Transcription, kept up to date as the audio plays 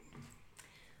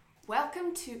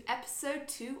Welcome to episode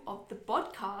 2 of the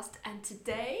Bodcast, and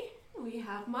today we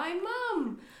have my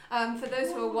mum. For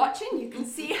those who are watching, you can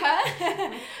see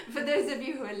her. For those of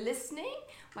you who are listening,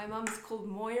 my mum is called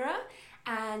Moyra,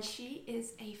 and she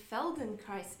is a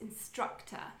Feldenkrais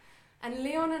instructor. And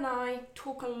Leon and I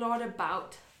talk a lot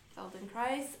about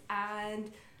Feldenkrais,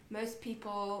 and most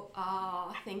people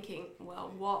are thinking,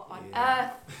 well, what on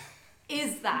earth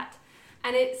is that?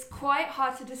 And it's quite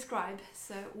hard to describe,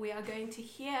 so we are going to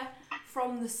hear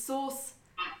from the source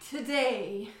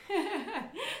today.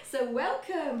 So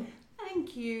welcome.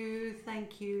 Thank you,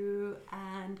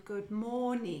 and good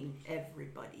morning,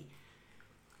 everybody.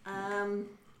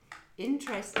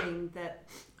 Interesting that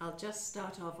I'll just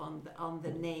start off on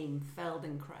the name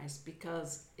Feldenkrais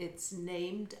because it's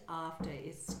named after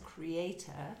its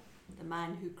creator, the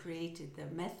man who created the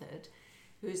method,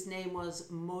 whose name was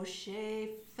Moyra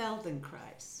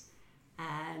Feldenkrais,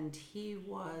 and he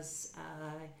was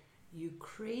a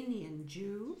Ukrainian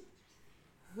Jew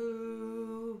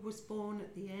who was born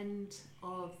at the end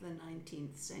of the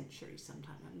 19th century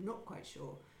sometime. I'm not quite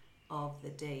sure of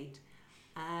the date.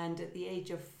 And at the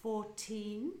age of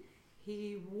 14,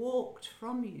 he walked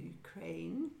from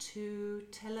Ukraine to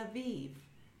Tel Aviv,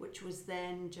 which was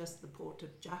then just the port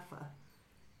of Jaffa,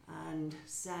 and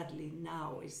sadly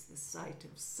now is the site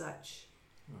of such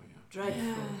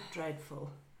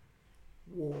dreadful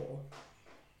war.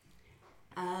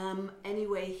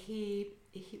 Anyway, he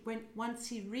went, once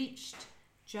he reached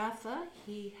Jaffa,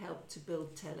 he helped to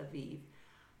build Tel Aviv,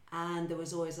 and there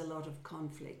was always a lot of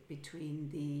conflict between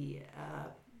the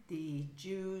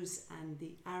Jews and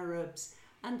the Arabs,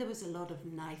 and there was a lot of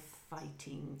knife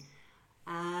fighting,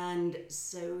 and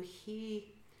so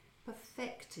he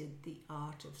perfected the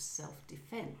art of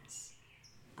self-defense,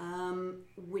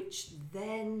 which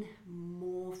then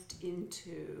morphed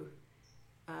into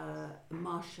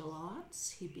martial arts.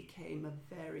 He became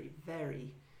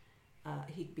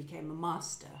he became a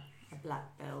master, a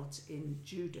black belt in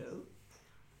judo,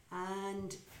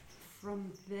 and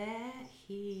from there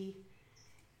he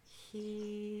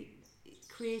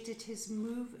created his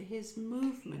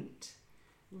movement,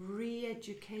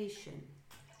 re-education,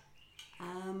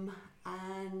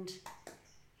 and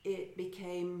it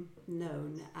became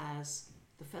known as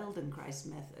the Feldenkrais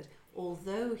method.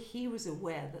 Although he was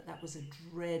aware that that was a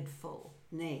dreadful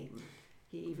name,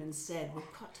 he even said,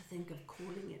 we've got to think of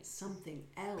calling it something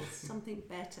else, something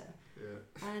better. Yeah.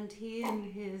 And he and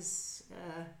his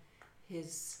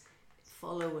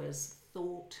followers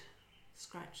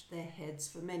scratched their heads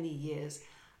for many years.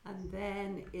 And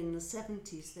then in the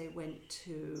 70s, they went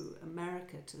to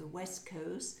America, to the West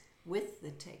Coast, with the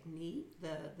technique,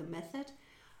 the method,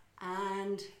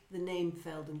 and the name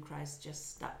Feldenkrais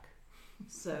just stuck.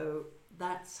 So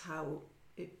that's how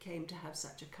it came to have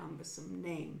such a cumbersome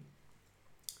name.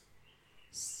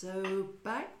 So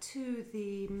back to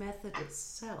the method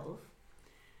itself.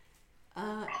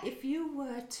 If you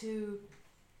were to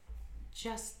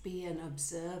just be an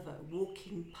observer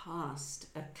walking past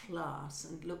a class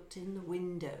and looked in the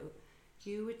window,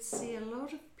 you would see a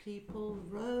lot of people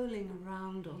rolling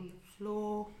around on the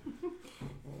floor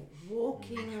or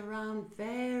walking around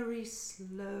very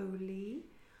slowly,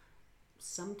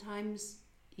 sometimes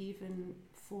even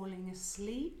falling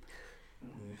asleep.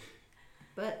 Yeah.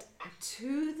 But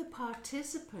to the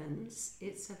participants,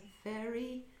 it's a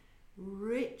very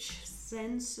rich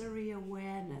sensory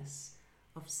awareness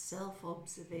of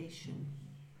self-observation.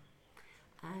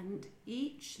 And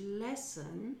each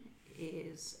lesson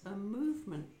is a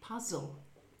movement puzzle.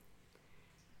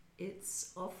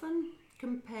 It's often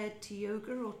compared to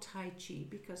yoga or Tai Chi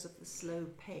because of the slow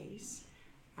pace,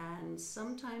 and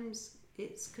sometimes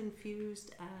it's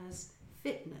confused as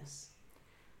fitness.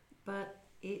 But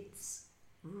it's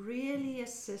really a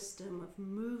system of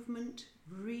movement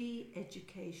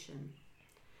re-education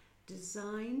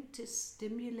designed to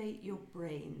stimulate your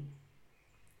brain.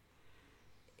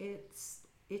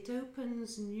 It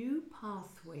opens new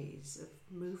pathways of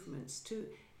movements to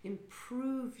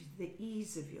improve the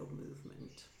ease of your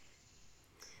movement.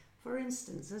 For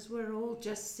instance, as we're all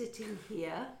just sitting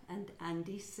here and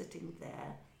Andy's sitting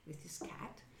there with his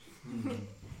cat,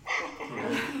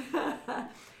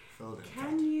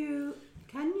 can you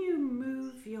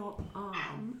move your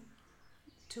arm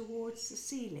towards the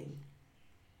ceiling?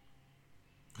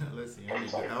 Let's see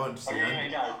Andy. I want to see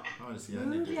Andy. I want to see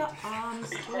Andy. Move your arms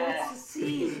towards the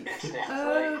ceiling.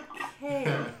 Okay.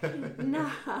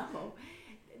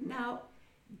 Now,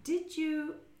 did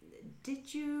you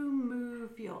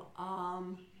move your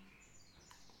arm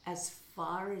as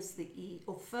far as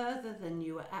or further than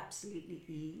you were absolutely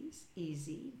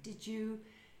easy? Did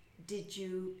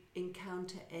you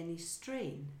encounter any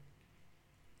strain?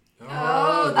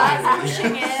 Oh, that's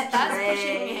pushing it. That's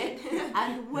pushing it.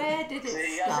 And where did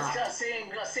it start? Just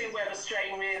seeing where the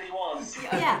strain really was.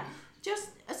 Yeah, just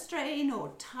a strain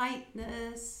or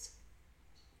tightness.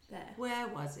 There. Where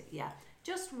was it? Yeah,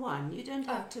 just one. You don't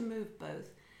have to move both.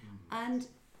 And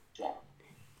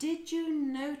did you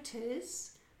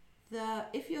notice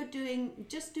if you're doing,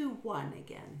 just do one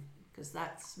again, because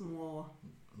that's more.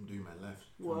 I'm doing my left.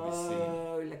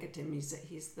 Whoa! Look at him. He's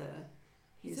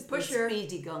the pusher.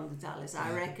 Speedy Gonzales.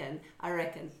 I reckon.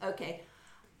 Okay.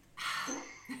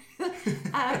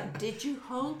 Did you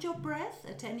hold your breath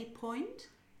at any point?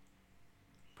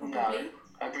 Probably. No,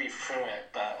 I breathed through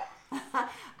it, but.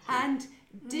 And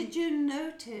did you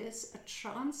notice a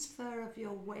transfer of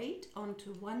your weight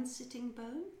onto one sitting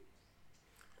bone?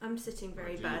 I'm sitting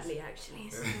very badly, actually.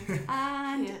 So.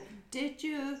 And did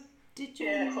you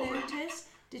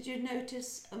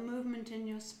notice a movement in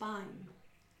your spine?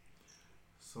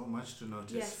 So much to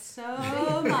notice. Yes.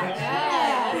 So much.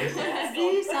 Yeah.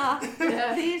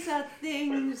 These are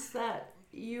things that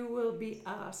you will be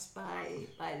asked by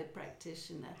the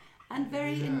practitioner, and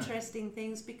very interesting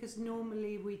things, because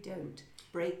normally we don't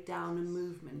break down a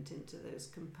movement into those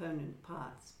component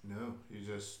parts. No, you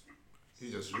just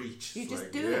reach. You It's just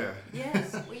like, do it.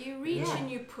 Yes. Well, you reach and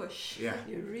you push. Yeah.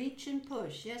 You reach and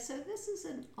push. Yeah. So this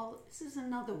is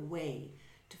another way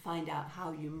to find out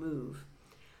how you move.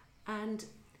 And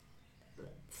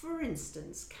for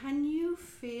instance, can you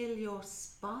feel your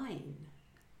spine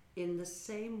in the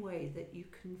same way that you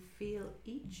can feel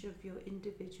each of your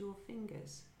individual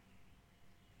fingers?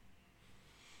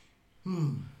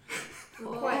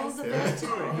 All the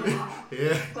vertebrae.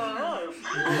 Yeah. Oh,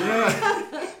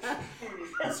 Yeah.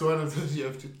 It's one of those you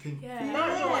have to think. Yeah.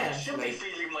 no, I should be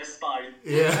feeling my spine.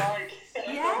 Yeah. Like,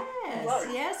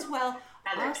 Yes. Well,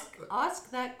 And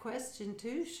ask that question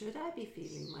too. Should I be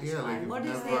feeling my Yeah, spine? like What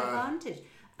is the never- advantage?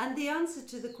 And the answer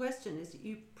to the question is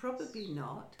you probably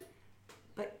not.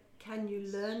 But can you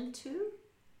learn to?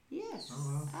 Yes,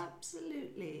 Oh, wow.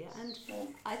 absolutely. And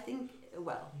I think,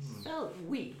 well,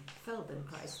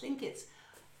 Feldenkrais think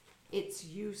it's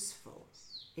useful.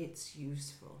 It's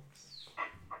useful.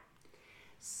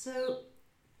 So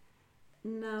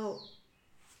now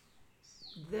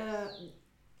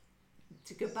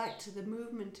to go back to the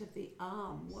movement of the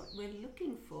arm, what we're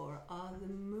looking for are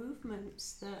the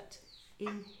movements that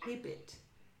inhibit,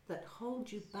 that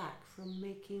hold you back from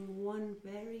making one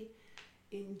very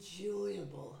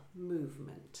enjoyable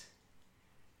movement.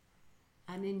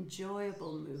 An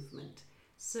enjoyable movement.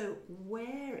 So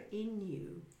where in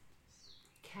you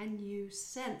can you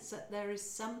sense that there is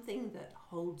something that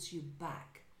holds you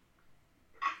back?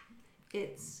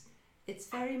 It's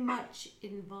very much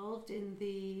involved in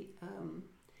the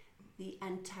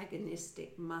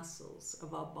antagonistic muscles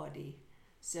of our body,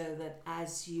 so that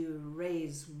as you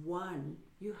raise one,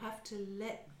 you have to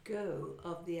let go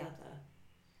of the other.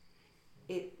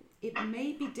 It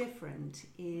may be different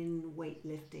in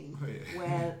weightlifting,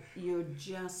 where you're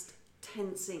just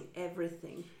tensing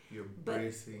everything. You're But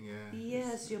bracing, yeah.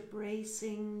 Yes, you're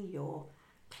bracing, you're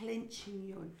clenching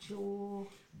your jaw.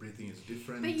 Breathing is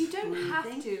different. But you don't have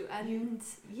Breathing. to, and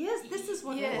Yes, this is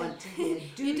what I Yeah. want to hear.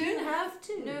 Do you don't have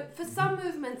to? No, for some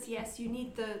movements, yes, you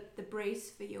need the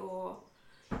brace for your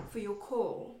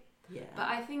core. Yeah. But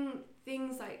I think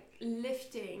things like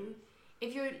lifting,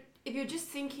 if you're just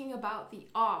thinking about the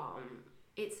arm,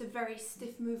 it's a very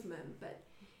stiff movement. But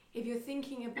if you're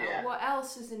thinking about what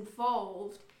else is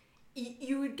involved,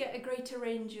 you would get a greater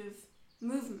range of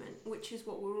movement, which is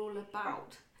what we're all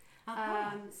about.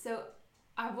 So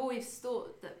I've always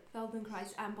thought that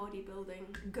Feldenkrais and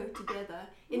bodybuilding go together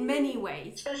in many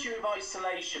ways. especially with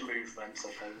isolation movements,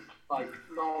 I think, like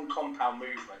non-compound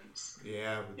movements.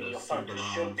 Yeah, with Your those single focus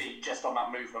should arms. be just on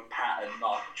that movement pattern,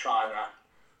 not trying to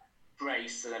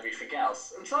brace and everything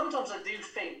else. And sometimes I do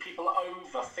think people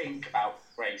overthink about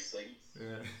bracing.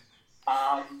 Yeah.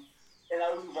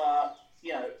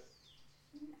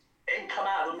 And come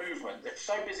out of the movement. They're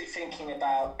so busy thinking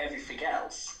about everything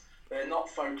else, they're not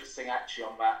focusing actually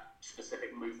on that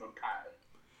specific movement pattern,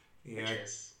 Yeah. which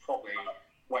is probably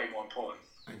way more important.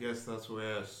 I guess that's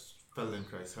where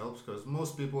Feldenkrais helps, because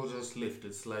most people just lift.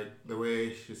 It's like the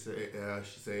way she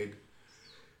said,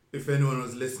 if anyone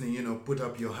was listening, put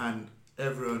up your hand,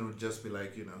 everyone would just be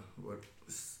like, what.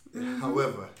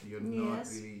 However, you're not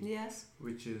really. Yes.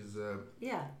 Which is,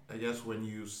 Yeah. I guess, when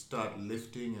you start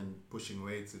lifting and pushing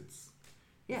weights,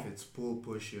 if it's pull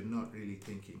push, you're not really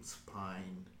thinking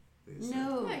spine. they say.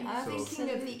 No. No, you're So-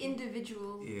 thinking of the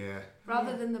individual Yeah.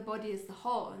 rather than the body as the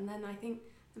whole. And then I think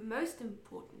the most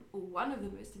important, or one of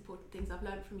the most important things I've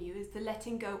learned from you is the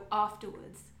letting go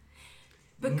afterwards.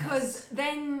 Because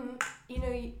then you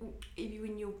know,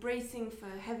 when you're bracing for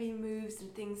heavy moves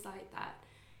and things like that,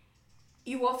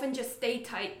 you often just stay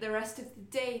tight the rest of the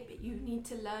day, but you need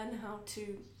to learn how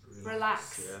to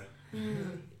relax.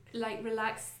 Like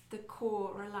relax the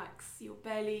core, relax your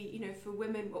belly. You know, for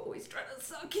women, we're always trying to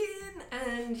suck in,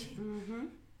 and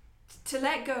to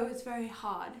let go is very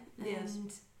hard. Yes.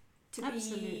 And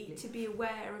Absolutely. to be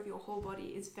aware of your whole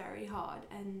body is very hard.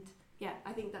 And yeah,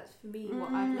 I think that's for me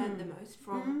what I've learned the most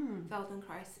from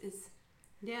Feldenkrais is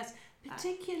yes,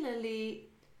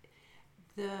 particularly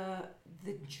the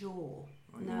jaw.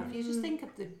 Now, if you just think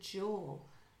of the jaw,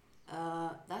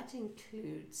 that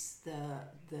includes the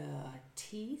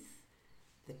teeth,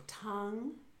 the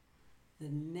tongue, the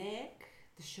neck,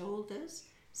 the shoulders.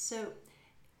 So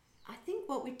I think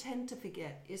what we tend to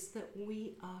forget is that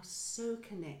we are so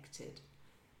connected.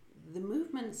 The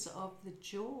movements of the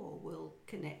jaw will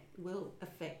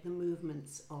affect the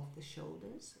movements of the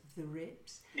shoulders, the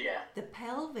ribs, the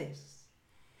pelvis,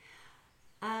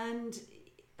 and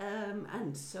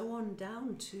so on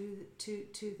down to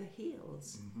the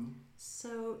heels.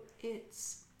 So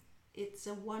it's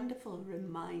a wonderful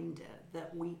reminder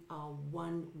that we are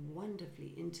one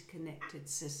wonderfully interconnected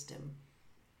system.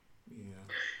 Yeah,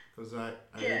 because I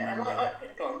remember.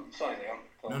 Go on, sorry, Leon.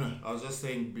 Go on. No, I was just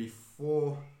saying,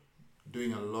 before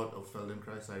doing a lot of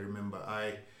Feldenkrais, I remember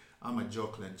I'm a jaw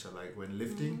clencher. Like when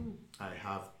lifting,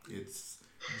 it's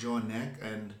jaw, neck,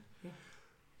 and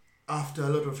after a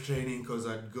lot of training, because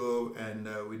I'd go and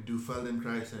we'd do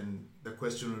Feldenkrais, and the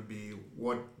question would be,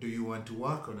 what do you want to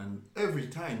work on? And every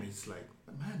time it's like,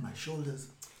 man, my shoulders,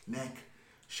 neck,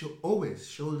 always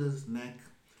shoulders, neck.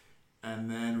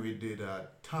 And then we did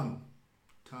tongue.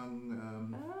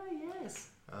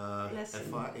 Yes.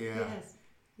 Lesson. Yes.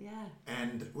 Yeah.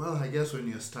 And well, I guess when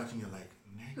you're starting, you're like,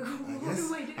 neck.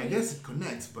 I guess it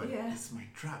connects, but it's my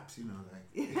traps, you know,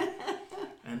 like.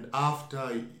 And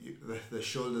after the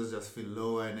shoulders just feel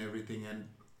lower and everything. And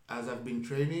as I've been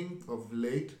training of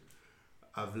late,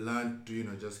 I've learned to,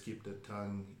 just keep the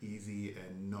tongue easy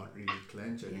and not really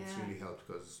clench, and it's really helped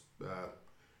because.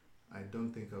 I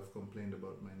don't think I've complained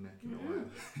about my neck in a while.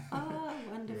 Oh,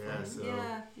 wonderful.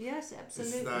 Yes,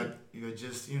 absolutely. It's that you're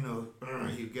just,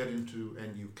 you get into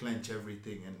and you clench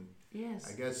everything, and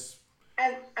I guess...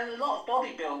 And a lot of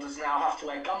bodybuilders now have to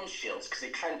wear gum shields because they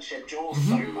clench their jaws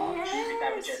so much they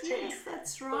damage their teeth. Yes,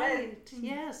 that's right.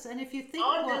 Yes, and if you think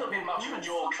I'm a little bit much of a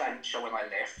jaw clencher when I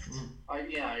lift. I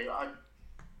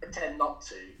tend not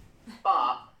to.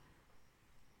 But...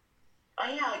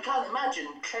 I can't imagine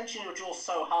clenching your jaw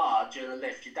so hard during the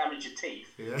lift you damage your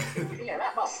teeth. Yeah.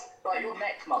 That must, your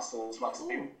neck muscles must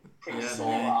be pretty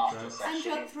sore after a session. And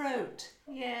your throat,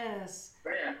 yes.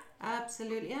 Yeah.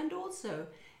 Absolutely. And also,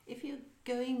 if you're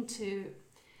going to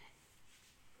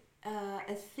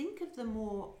think of the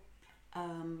more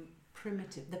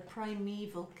primitive, the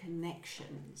primeval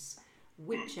connections,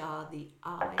 which are the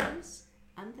eyes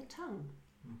and the tongue.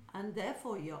 And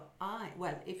therefore your eye,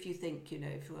 well, if you think,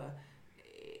 if we're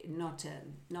not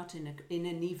in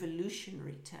an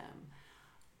evolutionary term,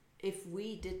 if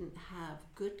we didn't have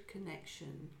good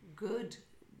connection, good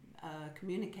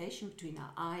communication between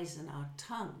our eyes and our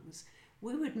tongues,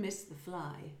 we would miss the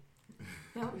fly.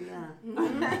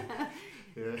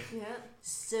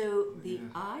 So the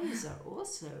eyes are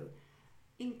also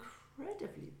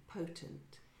incredibly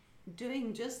potent.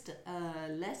 Doing just a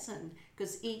lesson,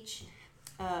 because each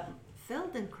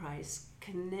Feldenkrais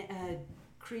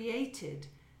created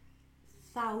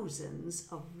thousands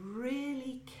of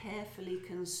really carefully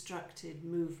constructed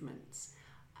movements,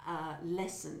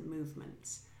 lesson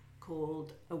movements,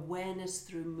 called awareness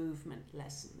through movement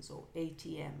lessons, or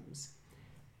ATMs.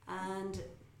 And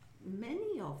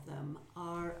many of them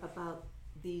are about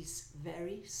these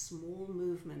very small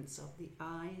movements of the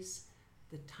eyes,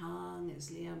 the tongue, as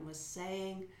Leon was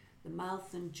saying, the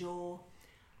mouth and jaw,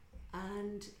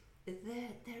 and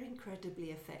they're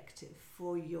incredibly effective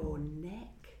for your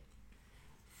neck,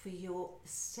 for your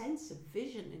sense of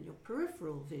vision and your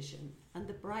peripheral vision, and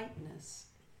the brightness,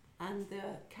 and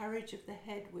the carriage of the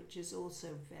head, which is also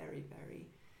very,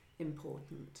 very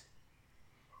important.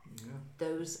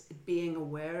 Those being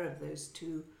aware of those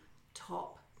two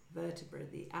top vertebrae,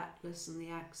 the atlas and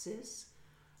the axis,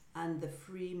 and the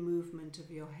free movement of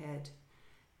your head.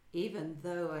 Even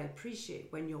though I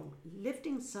appreciate when you're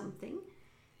lifting something,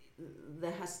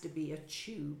 there has to be a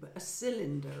tube, a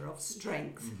cylinder of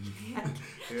strength.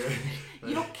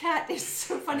 Your cat is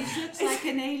so funny, she looks like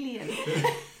an alien.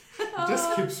 It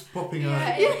just keeps popping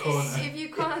out in the corner. If you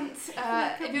can't,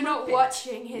 if you're not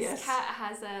watching, his cat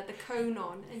has the cone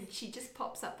on, and she just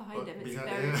pops up behind him. It's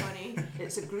very funny.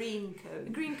 It's a green cone. A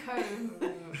green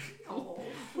cone. Oh,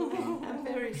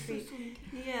 very sweet.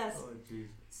 Yes. Oh, jeez.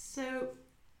 So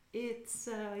it's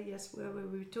yes, where we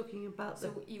were talking about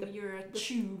So you're a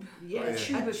tube. yeah, Oh, yeah. a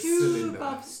Tube of tube cylinder.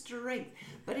 of strength.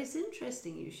 But it's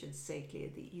interesting you should say, Clea,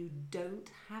 that you don't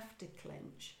have to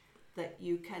clench. That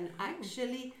you can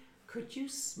actually. Could you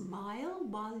smile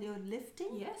while you're lifting?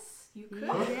 Yes, you could.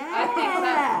 Yeah. I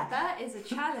think that is a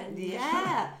challenge.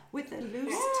 Yeah, with a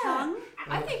loose tongue.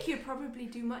 I think you'd probably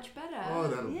do much better. Oh,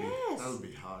 that'll Yes.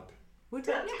 be hard. Would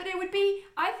No, it? but it would be.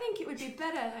 I think it would be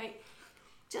better, like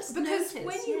Just because notice,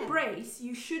 when you yeah. brace,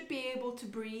 you should be able to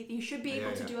breathe. You should be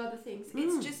able to do other things. Mm.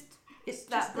 It's just It's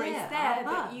that just brace there, there,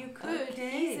 ah, but you could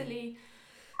okay. easily.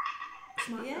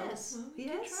 Smile. Yes, Well, we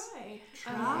yes. could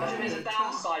try. Try. There's a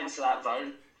downside to that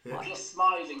though. Yeah. If you're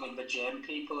smiling in the gym,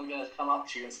 people are going to come up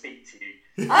to you and speak to you.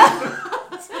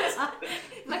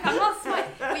 Like I'm not smiling,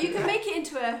 but you can make it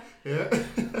into a. Yeah.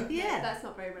 Yeah. That's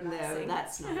not very No, relaxing.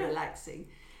 that's not relaxing.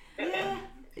 Yeah.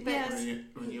 But- Yes.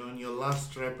 When you're on your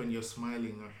last rep and you're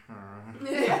smiling.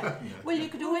 Yeah. Well, you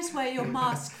could always wear your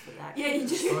mask for that. Yeah, you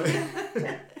just.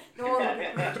 No one would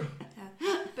be good.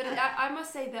 Yeah. But I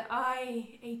must say that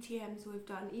ATMs we've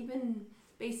done, even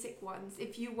basic ones,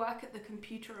 if you work at the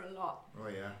computer a lot, Oh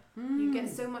yeah. you get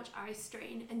so much eye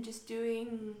strain, and just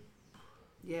doing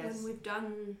Yes. when we've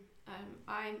done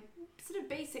eye sort of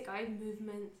basic eye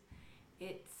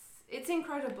movements, it's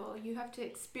incredible. You have to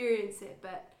experience it,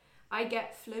 but I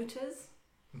get floaters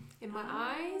in my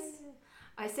eyes.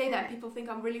 I say that people think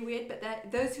I'm really weird, but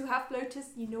those who have floaters,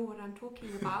 you know what I'm talking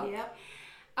about. Yep.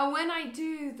 And when I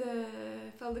do the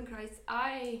Feldenkrais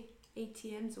eye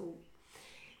ATMs,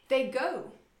 they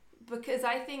go, because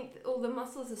I think all the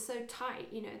muscles are so tight,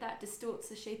 you know, that distorts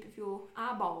the shape of your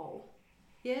eyeball.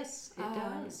 Yes, it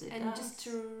does. It and does. just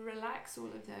to relax all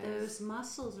of those. Those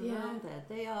muscles around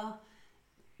there,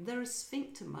 there are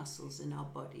sphincter muscles in our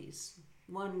bodies.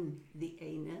 One, the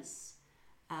anus,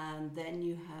 and then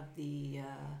you have the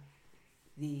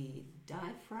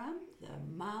diaphragm,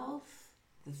 the mouth,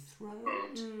 the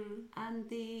throat, and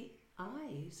the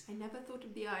eyes. I never thought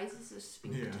of the eyes as a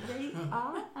sphincter. Yeah. They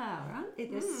are, aren't they?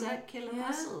 They're circular Yeah.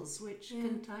 muscles which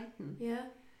can tighten. Yeah.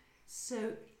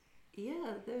 So,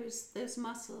 yeah, those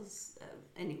muscles.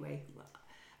 Anyway,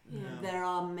 Yeah. there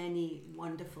are many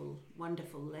wonderful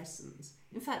lessons.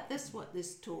 In fact, that's what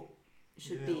this talk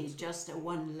should be, just a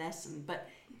one lesson. But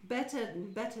better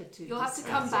to. You'll have to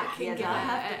discuss come it. back and Yes, give I'll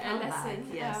have to a come lesson.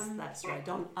 back. Yes, that's right.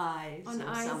 On eyes On or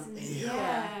eyes. something.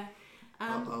 Yeah.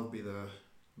 I'll be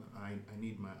I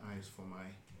need my eyes for my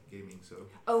gaming, so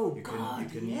Oh you God!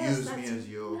 can yes, use me that's as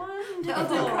your wonderful.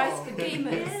 Feldenkrais for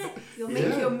gamers. You'll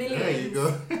make your millions. There you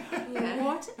go. Yeah.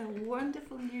 What a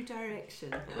wonderful new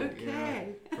direction.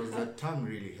 Okay. Because the tongue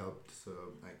really helped, so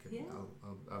I can. Yeah.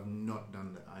 I've not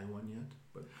done the eye one yet,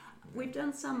 but We've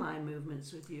done some eye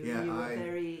movements with you. Yeah,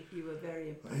 and you were very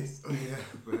impressed.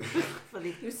 but For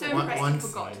the, You're so One- impressed one you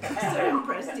forgot. side. so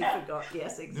impressed you forgot.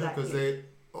 Yes, no, exactly. because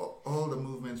all the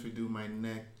movements we do, my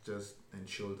neck and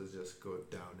shoulders just go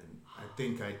down, and I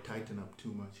think I tighten up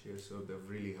too much here, so they've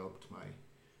really helped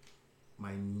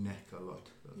my neck a lot.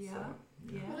 Yeah.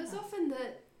 Well, it's often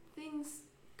that things,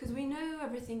 because we know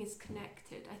everything is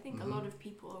connected. I think a lot of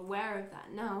people are aware of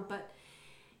that now, but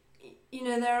you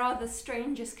know, there are the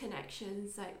strangest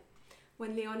connections, like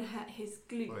when Leon had his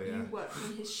glute, you worked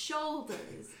on his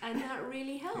shoulders, and that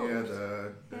really helped. Yeah,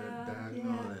 the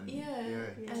diagonal and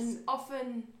Yes. And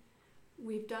often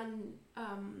we've done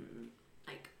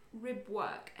like rib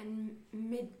work and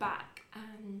mid back,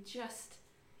 and just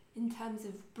in terms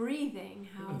of breathing,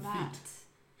 how Even that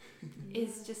feet.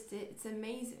 is just, it's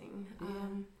amazing.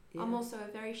 Yeah. I'm also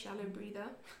a very shallow breather.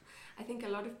 I think a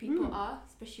lot of people are,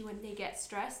 especially when they get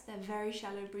stressed, they're very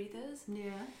shallow breathers.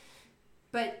 Yeah.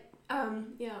 But after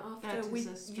That we is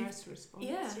a stress response.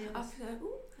 after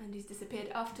Andy's disappeared,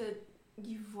 after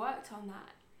you've worked on that,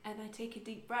 and I take a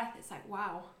deep breath, it's like,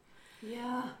 wow,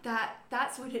 Yeah.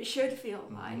 that's what it should feel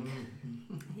like.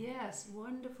 Yes,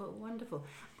 wonderful.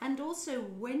 And also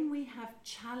when we have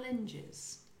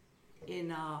challenges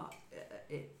in our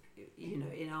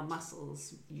in our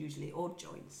muscles usually, or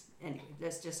joints, anyway,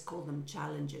 let's just call them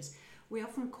challenges, we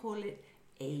often call it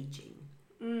aging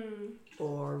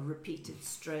or repeated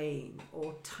strain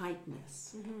or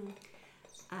tightness,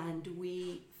 and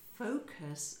we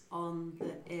focus on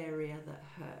the area that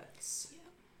hurts.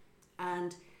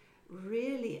 And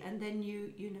really, and then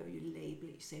you label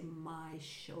it, you say my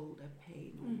shoulder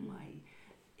pain or my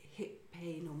hip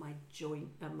pain or my joint,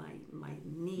 my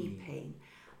knee pain.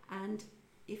 And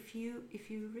if you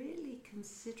really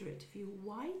consider it, if you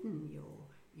widen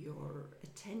your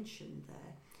attention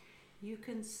there, you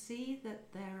can see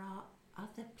that there are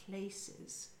other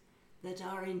places that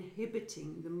are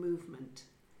inhibiting the movement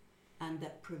and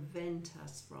that prevent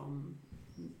us from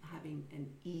having an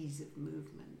ease of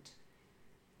movement.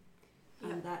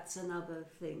 And that's another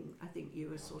thing, I think you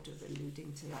were sort of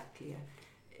alluding to that, Clea.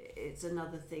 It's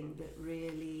another thing that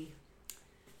really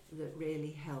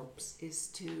helps, is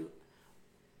to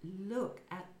look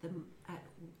at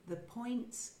the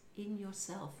points in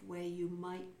yourself where you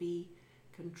might be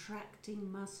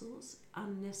contracting muscles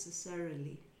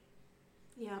unnecessarily,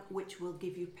 which will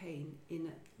give you pain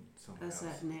in a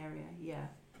certain area.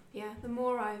 The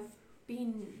more I've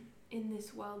been in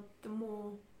this world, the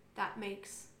more that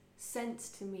makes sense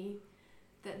to me,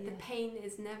 that the pain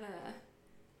is never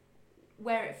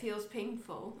where it feels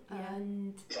painful.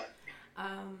 And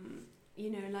you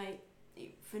know, like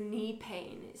for knee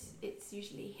pain, it's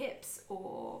usually hips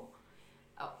or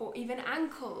even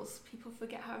ankles. People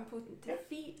forget how important their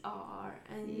feet are.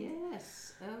 And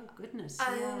yes, oh goodness,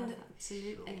 and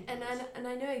absolutely. And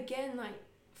I know, again, like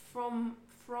from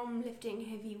lifting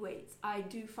heavy weights, I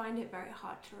do find it very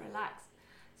hard to relax,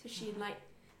 especially like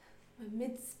my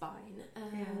mid-spine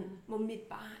and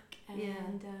mid-back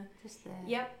and just there.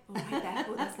 Yep, right there.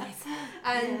 Oh, that's nice.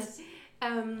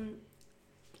 And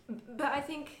but I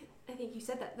think you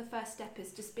said that the first step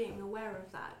is just being aware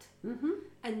of that. Mm-hmm.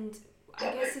 And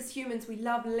I guess as humans we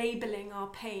love labeling our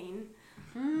pain,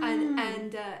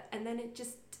 and then it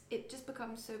just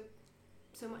becomes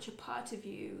so much a part of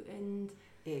you. And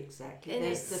exactly, and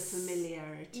there's the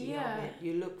familiarity of it.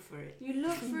 You look for it.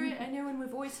 I know when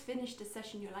we've always finished a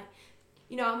session, you're like,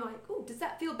 you know, I'm like, oh, does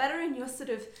that feel better? And you're sort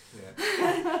of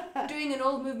doing an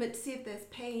old movement to see if there's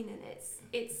pain, and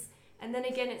it's and then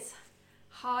again it's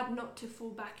hard not to fall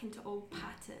back into old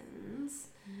patterns.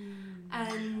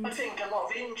 And I think a lot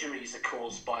of injuries are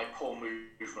caused by poor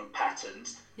movement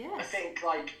patterns. Yes. I think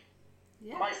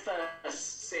my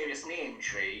first serious knee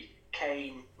injury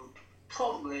came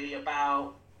probably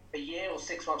about a year or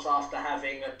 6 months after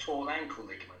having a torn ankle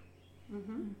ligament.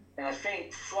 Mm-hmm. And I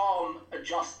think from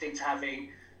adjusting to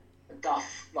having a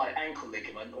duff ankle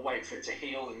ligament or waiting for it to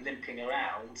heal and limping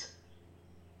around,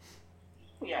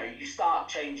 you know, you start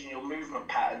changing your movement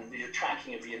pattern, your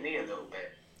tracking of your knee a little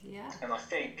bit. Yeah. And I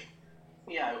think,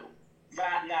 you know,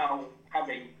 that now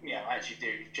having, you know, I actually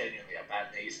do genuinely have bad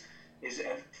knees, is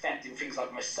affecting things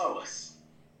like my psoas.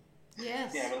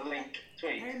 Yes. You know, the link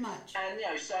between. Very much. And, you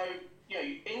know, so, you know,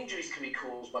 injuries can be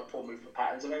caused by poor movement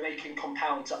patterns, and then they can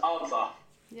compound to other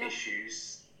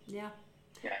issues. Yeah.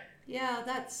 Yeah. Yeah,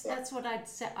 that's what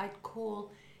I'd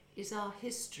call is our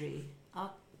history,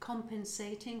 our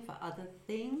compensating for other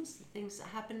things, the things that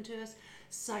happen to us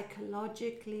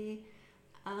psychologically.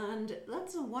 And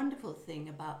that's a wonderful thing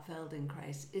about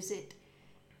Feldenkrais, is it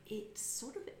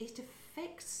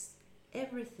affects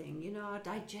everything, you know, our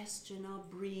digestion, our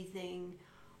breathing,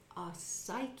 our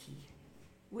psyche,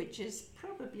 which is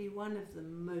probably one of the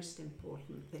most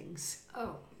important things.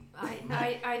 Oh,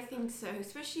 I think so,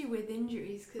 especially with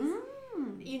injuries, because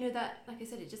you know that, like I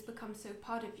said, it just becomes so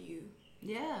part of you.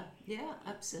 Yeah,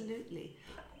 absolutely.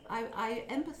 I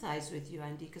empathize with you,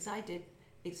 Andy, because I did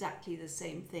exactly the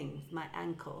same thing with my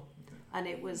ankle, and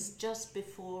it was just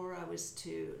before it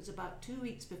was about 2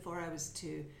 weeks before I was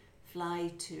to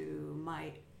fly to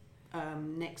my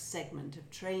next segment of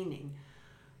training.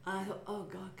 I thought, oh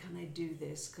God, can I do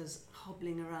this? Because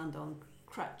hobbling around on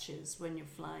crutches when you're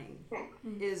flying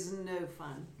is no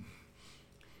fun.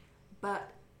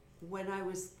 But when I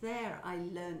was there, I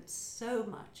learned so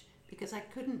much, because I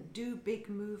couldn't do big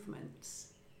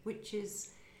movements, which is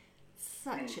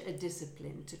such a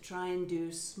discipline, to try and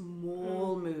do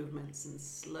small movements and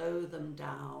slow them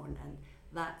down, and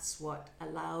that's what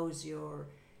allows your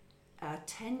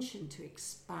attention to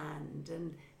expand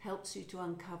and helps you to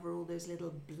uncover all those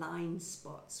little blind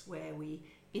spots where we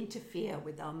interfere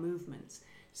with our movements.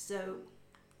 So,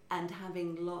 and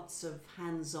having lots of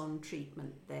hands-on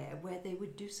treatment there, where they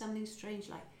would do something strange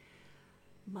like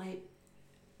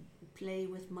play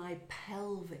with my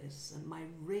pelvis and my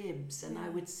ribs, and I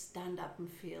would stand up and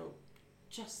feel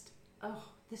just, oh,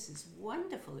 this is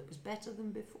wonderful. It was better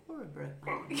than before I broke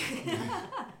my ankle.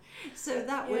 So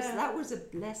that was a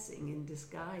blessing in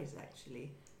disguise,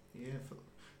 actually. Yeah,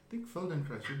 I think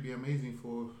Feldenkrais would be amazing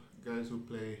for guys who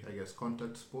play, I guess,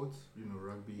 contact sports, you know,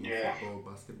 rugby,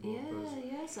 football, basketball.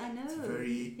 Yes, I know. It's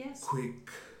very quick,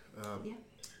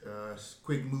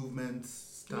 quick movements,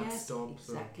 stop.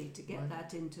 Exactly, to get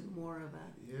that into more of a...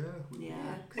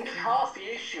 I think half the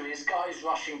issue is guys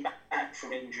rushing back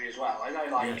from injury as well. I know,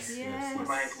 with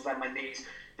my ankles and my knees,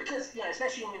 because, you know,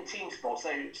 especially in team sports,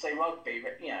 so say rugby,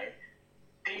 but, you know,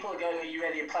 people are going, are you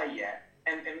ready to play yet?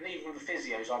 And even the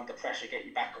physios under pressure get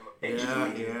you back on the pitch.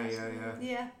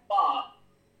 Yeah. But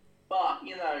but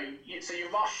so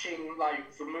you're rushing like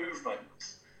the movement.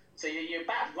 So you're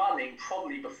back running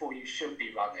probably before you should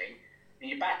be running, and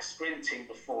you're back sprinting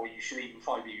before you should even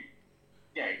probably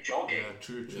be, jogging. Yeah,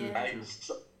 true.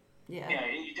 So,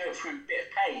 and you do it through a bit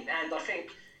of pain. And I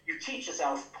think you teach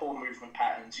yourself poor movement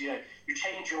patterns. You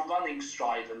change your running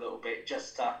stride a little bit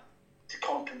just to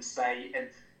compensate, and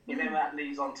then that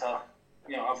leads on to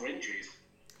other injuries.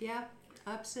 Yeah,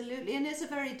 absolutely. And it's a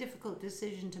very difficult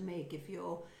decision to make if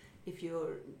you're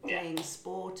playing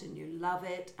sport and you love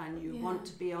it and you want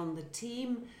to be on the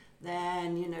team,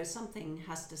 then something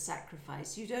has to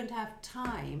sacrifice. You don't have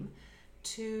time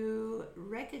to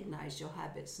recognize your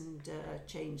habits and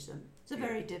change them. It's a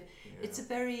very it's a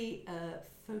very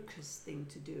focused thing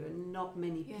to do, and not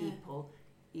many people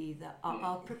either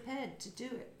are prepared to do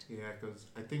it. Yeah, because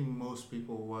I think most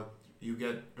people you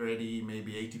get ready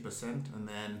maybe 80%, and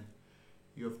then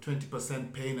you have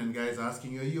 20% pain, and guys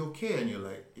asking you, "Are you okay?" And you're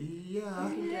like, "Yeah."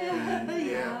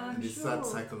 And it's that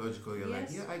psychological. You're like,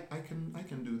 "Yeah, I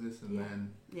can do this," and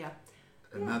then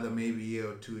another maybe year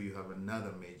or two, you have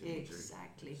another major injury.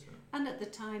 Exactly. So. And at the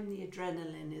time, the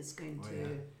adrenaline is going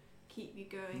to keep you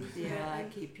going.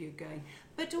 Keep you going.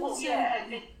 But also,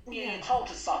 you're told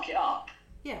to suck it up.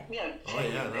 Yeah.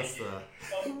 That's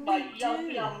like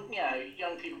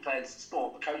young people playing sport.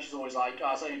 The coach is always like,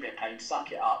 "Oh, it's only a bit of pain.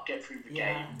 Suck it up. Get through the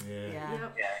game."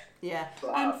 Yeah.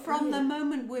 And from the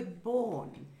moment we're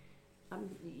born,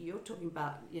 you're talking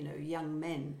about young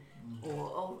men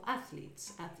or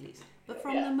athletes. But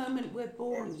from the moment we're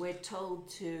born, we're told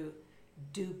to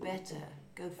do better,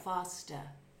 go faster,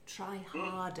 try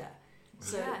harder.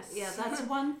 So that's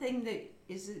one thing that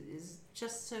is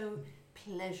just so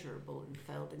pleasurable in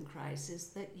Feldenkrais, is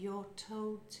that you're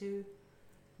told to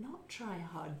not try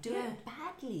hard, do it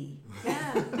badly.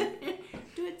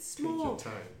 Do it small,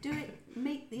 do it,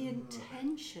 make the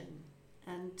intention.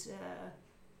 And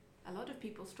a lot of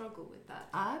people struggle with that.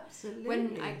 Absolutely.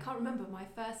 When I can't remember my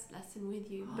first lesson with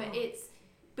you, but it's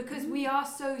because we are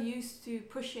so used to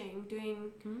pushing,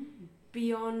 doing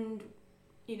beyond,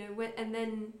 and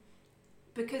then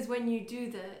because when you do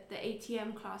the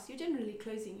ATM class, you're generally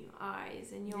closing your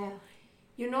eyes and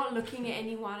you're not looking at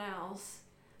anyone else,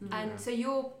 and so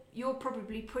you're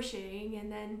probably pushing,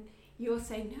 and then you're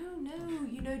saying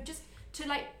no, just to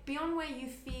like beyond where you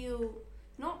feel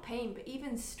not pain but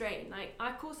even strain. Like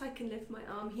of course I can lift my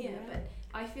arm here, but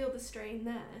I feel the strain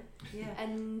there,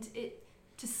 and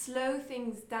to slow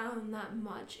things down that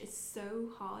much is so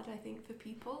hard, I think, for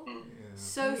people.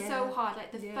 So hard.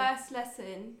 Like the first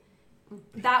lesson,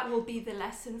 that will be the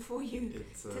lesson for you,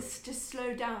 to just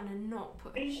slow down and not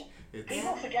push.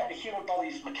 People forget the human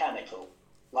body's mechanical.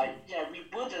 Like, we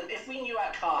wouldn't, if we knew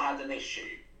our car had an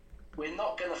issue, we're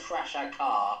not going to thrash our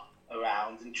car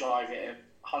around and drive it at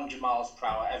 100 miles per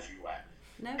hour everywhere.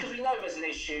 No. Because we know there's an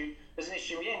issue with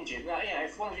the engine. Now,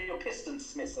 if one of your pistons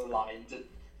is misaligned and,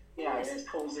 it's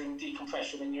causing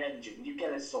decompression in your engine, you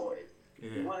get it sorted.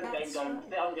 You wouldn't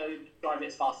then go drive it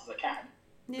as fast as I can.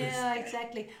 Yeah,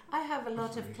 exactly. I have a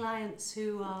lot of clients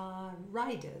who are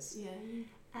riders,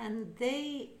 and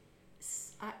they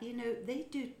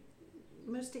do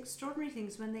most extraordinary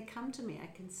things when they come to me. I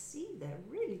can see they're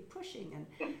really pushing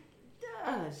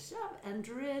and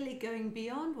really going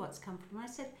beyond what's comfortable. I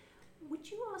said, "Would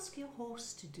you ask your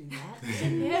horse to do that?" He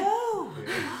said, "No."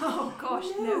 Oh gosh,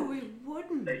 no, we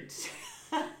wouldn't.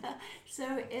 So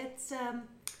it's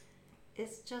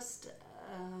just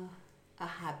a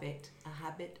habit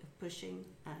of pushing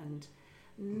and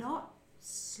not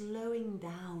slowing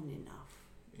down enough.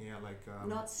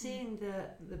 Not seeing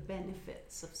the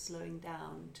benefits of slowing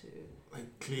down to.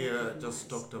 Like Clea just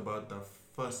talked about the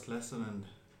first lesson, and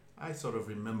I sort of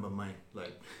remember mine,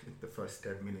 like the first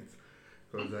 10 minutes,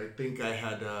 because I think I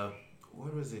had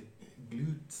what was it,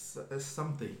 glutes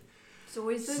something. It's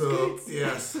always those glutes.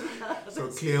 Yes. So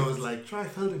Clea was like, "Try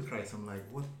Feldenkrais." I'm like,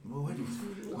 what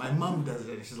is? My mum does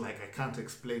it, and she's like, "I can't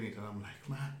explain it," and I'm like,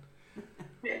 "Man."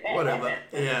 Whatever.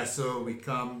 Yeah, so we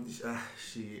come,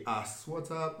 she asks,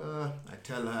 "What's up?" I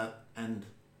tell her, and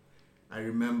I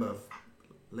remember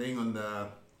laying on the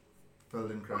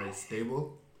Feldenkrais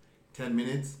table, 10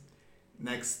 minutes.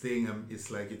 Next thing,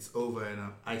 it's like it's over,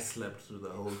 and I slept through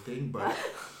the whole thing.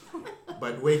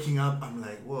 But waking up, I'm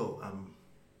like, whoa, I'm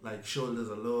like shoulders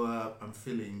are lower, I'm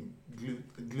feeling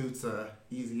glutes are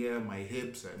easier, my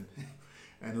hips,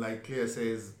 and like Clea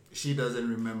says, she doesn't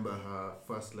remember her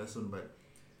first lesson, but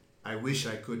I wish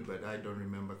I could, but I don't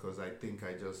remember, because I think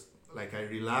I just, like, I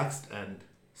relaxed and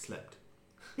slept.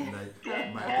 And I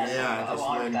just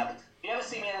went, You ever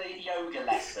see me in a yoga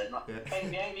lesson? Yeah. I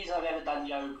think the only reason I've ever done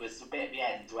yoga was the bit at the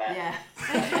end where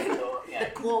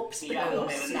The corpse you have a little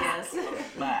bit of a nap.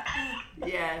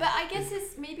 Yes. But I guess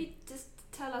it's maybe just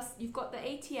tell us, you've got the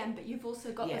ATM, but you've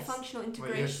also got the functional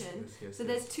integration. So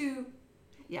there's two.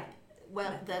 Yeah.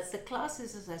 Well, the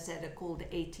classes, as I said, are called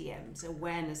ATMs,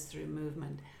 awareness through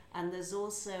movement. And there's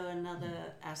also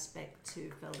another aspect to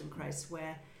Feldenkrais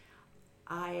where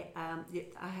I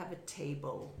have a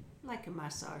table, like a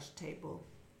massage table,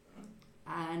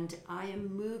 and I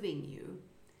am moving you.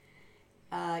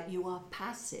 You are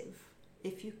passive,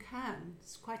 if you can.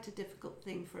 It's quite a difficult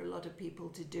thing for a lot of people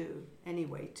to do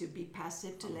anyway, to be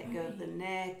passive, to let go of the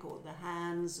neck or the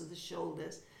hands or the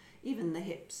shoulders, even the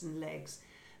hips and legs.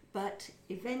 But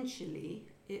eventually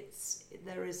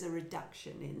there is a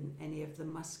reduction in any of the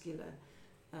muscular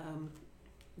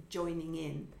joining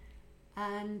in.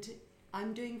 And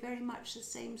I'm doing very much the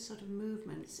same sort of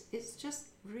movements. It's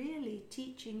just really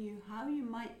teaching you how you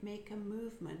might make a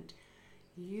movement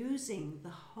using the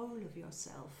whole of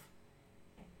yourself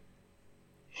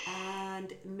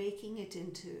and making it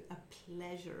into a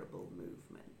pleasurable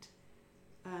movement.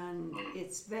 And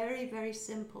it's very, very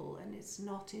simple, and it's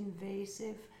not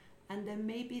invasive, and there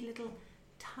may be little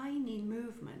tiny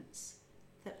movements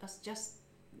that are just,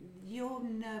 your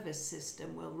nervous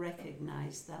system will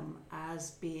recognize them as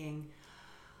being,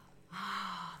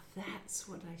 that's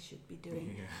what I should be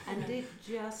doing. Yeah. And it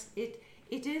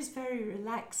is very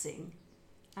relaxing,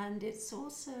 and it's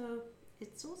also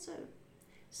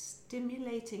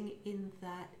stimulating in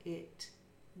that it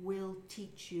will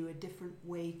teach you a different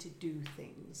way to do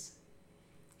things.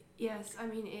 Yes, I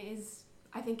mean,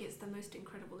 I think it's the most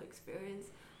incredible experience.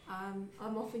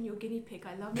 I'm often your guinea pig.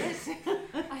 I love it.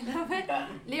 I love it.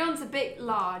 Leon's a bit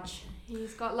large.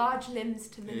 He's got large limbs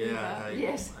to maneuver.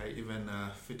 Yeah, I even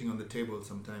fitting on the table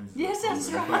sometimes. Yes,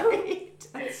 that's right.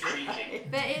 It's creaking.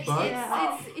 But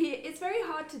it's very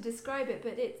hard to describe it.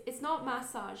 But it's not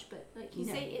massage. But like you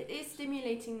say, it is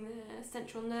stimulating the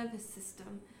central nervous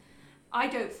system. I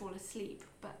don't fall asleep,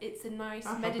 but it's a nice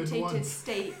meditative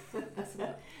state.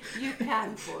 You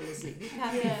can fall asleep. You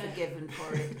can be forgiven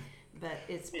for it. But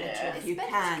it's better if you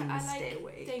can stay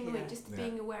awake. Staying awake, just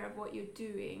being aware of what you're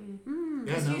doing.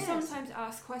 Because you sometimes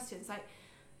ask questions like,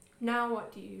 now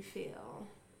what do you feel?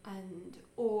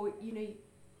 Or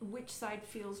which side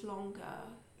feels longer?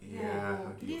 Yeah,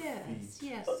 how do you yes,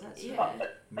 that's right.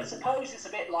 I suppose it's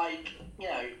a bit like,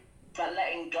 that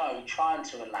letting go, trying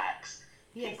to relax.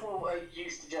 Yes. People are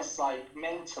used to just like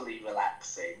mentally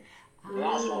relaxing.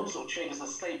 That's what sort of triggers the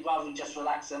sleep rather than just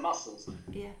relax their muscles.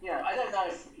 Yeah. I don't know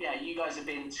if you guys have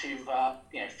been to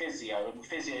physio, and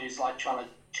physio is like trying to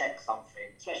check something,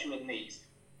 especially with knees,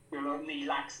 with a knee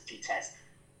laxity test.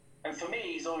 And for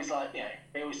me, he's always like,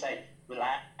 they always say,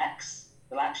 relax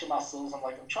your muscles. I'm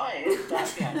like, I'm trying,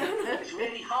 but it's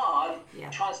really hard to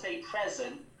try and stay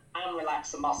present and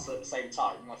relax the muscle at the same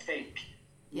time. And I think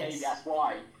maybe that's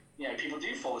why people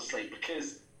do fall asleep,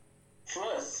 because for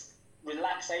us,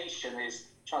 relaxation is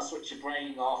trying to switch your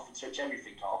brain off and switch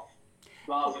everything off,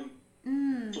 rather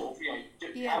than sort of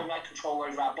having that control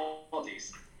over our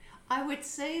bodies. I would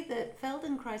say that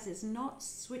Feldenkrais is not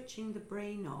switching the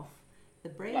brain off. The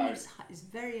brain is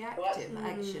very active,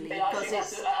 actually. I think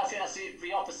that's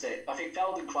the opposite. I think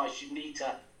Feldenkrais, you need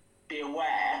to be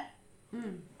aware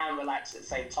and relax at the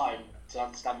same time to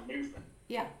understand the movement.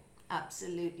 Yeah,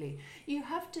 absolutely. You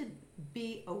have to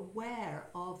be aware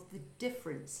of the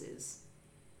differences,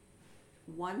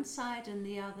 one side and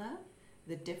the other,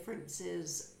 the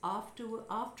differences after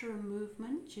a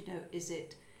movement. Is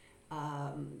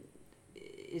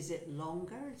it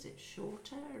longer, is it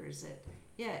shorter, is it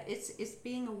it's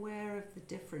being aware of the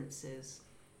differences,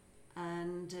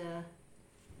 and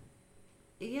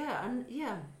and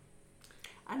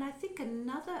I think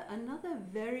another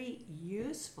very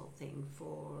useful thing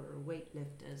for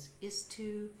weightlifters is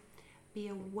to be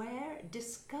aware,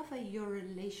 discover your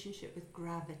relationship with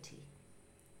gravity,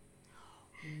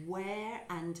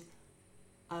 and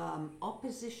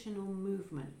oppositional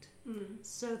movement,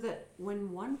 so that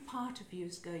when one part of you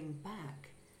is going back,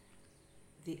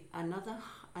 another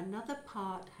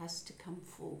part has to come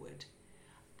forward.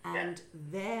 And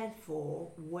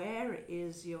therefore, where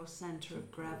is your center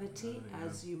of gravity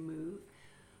as you move?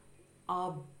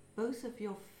 Are both of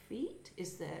your feet,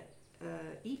 is there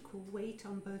equal weight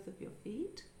on both of your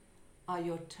feet? Are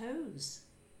your toes,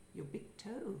 your big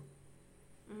toe,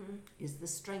 is the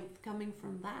strength coming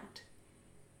from that?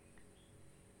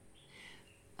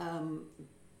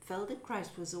 Feldenkrais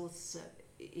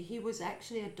he was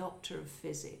actually a doctor of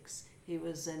physics. He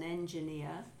was an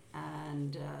engineer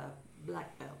and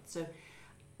black belt. So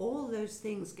all those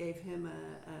things gave him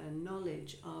a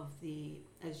knowledge of the,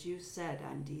 as you said,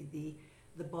 Andy,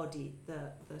 the body,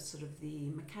 the sort of the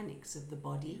mechanics of the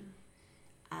body,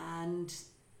 and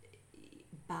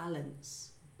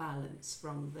balance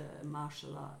from the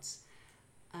martial arts.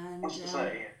 And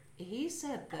he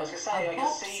said that I was going to say, I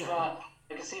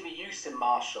can see the use in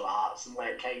martial arts and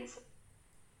where it came from.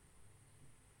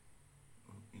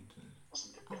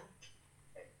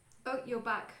 Oh, you're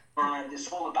back. And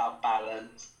it's all about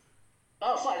balance.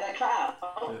 Oh, sorry, they cut out.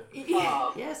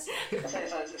 Oh, yes.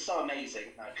 It's so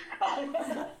amazing.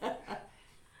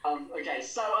 Okay,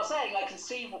 so I was saying I can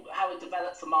see how it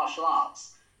developed for martial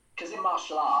arts. Because in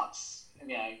martial arts,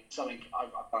 something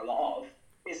I've done a lot of,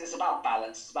 is it's about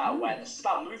balance, it's about awareness, it's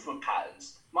about movement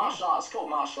patterns. Martial arts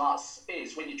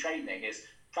is, when you're training, is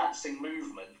practicing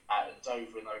movement patterns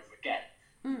over and over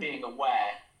again, being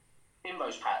aware in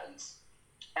those patterns.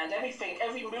 And every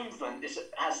movement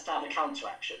has to have a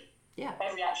counteraction. Yeah.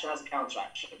 Every action has a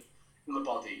counteraction in the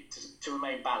body to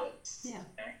remain balanced. Yeah.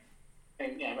 Okay?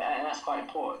 And that's quite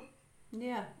important.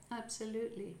 Yeah,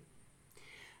 absolutely.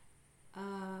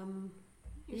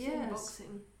 You're saying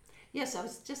boxing. Yes, I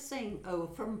was just saying,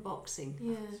 from boxing.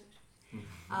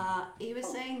 Yeah. He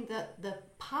was saying that the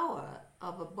power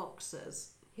of a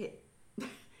boxer's hip,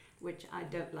 which I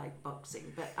don't like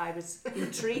boxing, but I was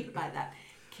intrigued by that,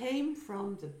 came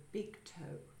from the big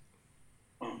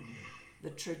toe. The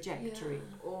trajectory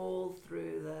all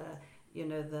through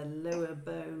the lower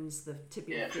bones, the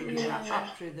tibial femur,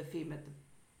 up through the femur, the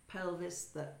pelvis,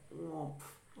 the warmth.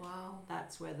 Wow.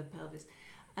 That's where the pelvis.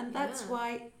 And that's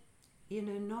why,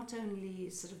 not only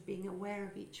sort of being aware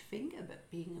of each finger, but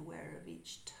being aware of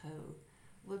each toe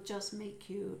will just make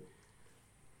you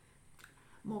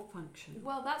more functional.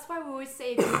 Well, that's why we always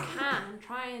say if you can,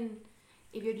 try and,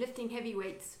 if you're lifting heavy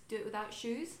weights, do it without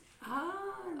shoes.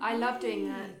 I love doing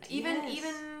that. Even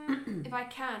if I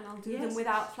can, I'll do them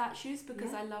without flat shoes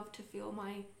because I love to feel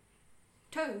my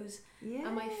toes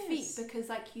and my feet, because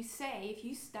like you say, if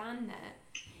you stand there,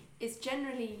 it's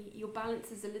generally your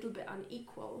balance is a little bit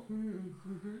unequal.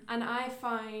 And I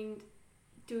find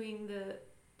doing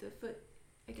the foot,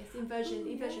 I guess, inversion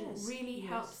really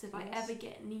helps if I ever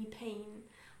get knee pain.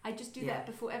 I just do that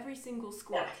before every single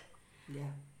squat.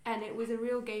 And it was a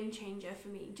real game changer for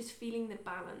me, just feeling the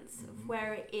balance of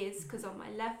where it is, because on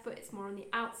my left foot it's more on the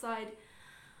outside,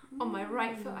 on my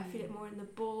right foot I feel it more in the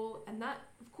ball, and that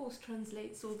of course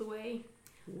translates all the way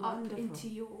up into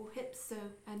your hips. So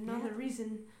another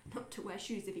reason not to wear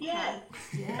shoes if you can.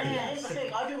 Here's the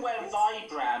thing, I've been wearing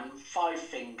Vibram 5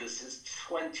 fingers since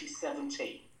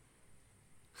 2017,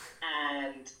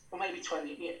 or maybe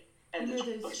 20. And the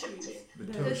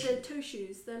toe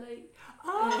shoes, they're like...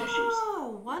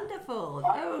 Oh, wonderful.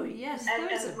 Oh, yes. And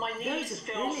my knees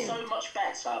feel so much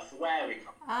better for wearing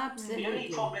them. Absolutely. The only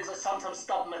problem is I sometimes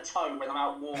stub my toe when I'm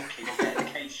out walking or getting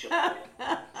occasion.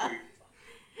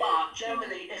 But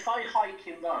generally, if I hike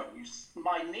in those,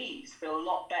 my knees feel a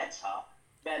lot better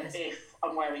than if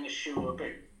I'm wearing a shoe or a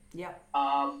boot. Yeah.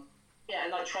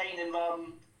 And I train in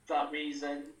them for that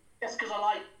reason. Just because I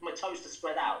like my toes to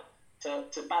spread out.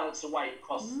 To balance the weight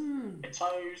across my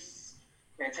toes,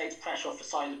 it takes pressure off the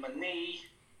side of my knee,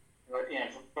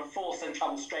 for force and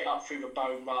travel straight up through the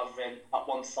bone rather than up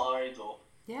one side or...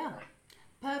 Yeah,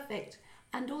 perfect.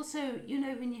 And also,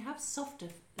 when you have softer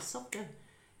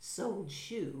soled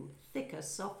shoe, thicker,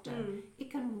 softer,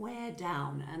 it can wear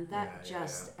down, and that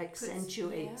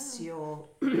accentuates your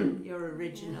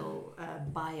original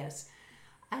bias.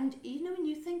 And when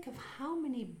you think of how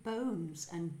many bones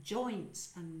and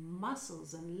joints and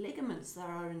muscles and ligaments there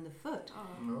are in the foot,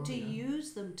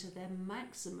 use them to their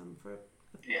maximum for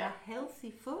a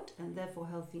healthy foot, and therefore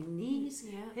healthy knees,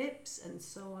 hips, and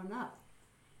so on up.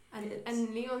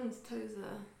 And Leon's toes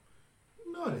are...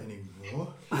 Not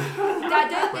anymore. They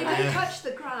don't touch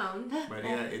the ground. But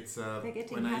it's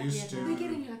when I used to... They're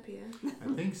getting happier.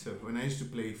 I think so. When I used to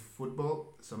play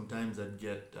football, sometimes I'd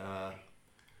get...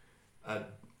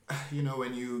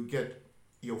 when you get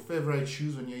your favorite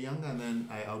shoes when you're younger, and then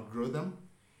I outgrow them,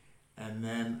 and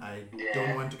then I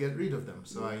don't want to get rid of them.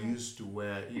 So I used to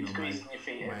wear,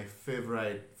 my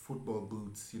favorite football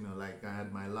boots, like I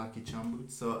had my Lucky Charm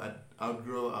boots. So I'd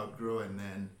outgrow, and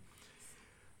then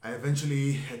I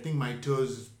think my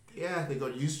toes, they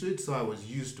got used to it. So I was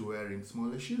used to wearing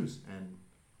smaller shoes, and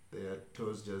their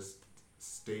toes just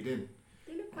stayed in.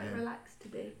 They look quite relaxed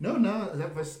today. No,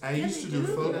 that was I used to do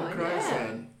Feldenkrais,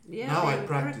 and now I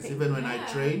practice. Even when I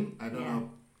train, I don't know.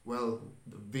 Well,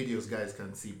 the videos guys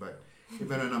can't see, but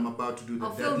even when I'm about to do the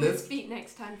I'll film his deadlift, feet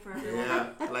next time for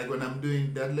everyone. like when I'm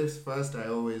doing deadlifts first, I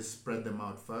always spread them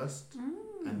out first,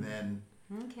 and then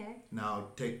Okay. now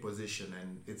take position,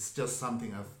 and it's just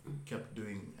something I've kept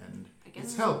doing, and I guess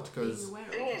it's helped being because aware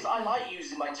of The thing it. is, I like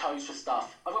using my toes for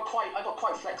stuff. I've got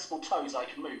quite flexible toes. I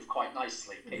can move quite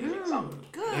nicely. Pick an example.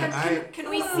 Good. Can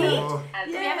we see?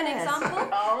 And Do we have an Yes. example?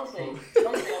 honestly, I've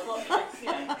got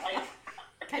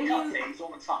I Can pick up you- things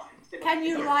all the time. Can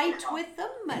you write with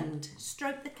them and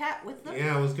stroke the cat with them?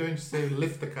 I was going to say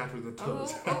lift the cat with the Oh,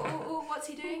 toes. what's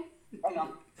he doing? Hang on.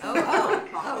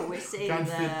 Oh, we're seeing Can't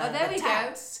the, fit. Oh, there the we go.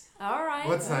 tats. All right.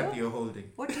 What's that you're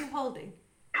holding? What are you holding?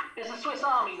 It's a Swiss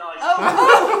Army knife.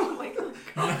 Oh my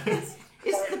god.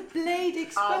 Is the blade This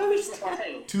exposed? is my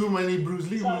thing. Too many Bruce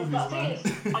Lee So movies, the thing man.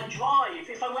 is, I drive.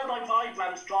 If I wear my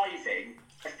Vibrams driving,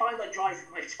 I find I drive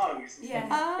with my toes. Yeah.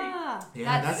 Ah,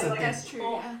 Yeah, that's the thing. that's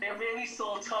true. Yeah. They're really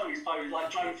sore toes,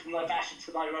 like driving from Naivasha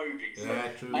to Nairobi. So Yeah,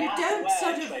 true. I you have to don't wear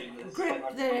sort trainers of grip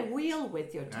when the wheel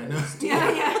with your I know. toes, do you?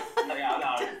 Yeah, yeah. Yeah,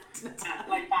 no.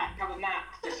 Like back, have a nap,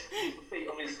 just keep the feet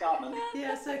on the escarpment.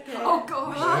 Yes, okay. Oh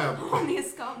gosh. Yeah. On the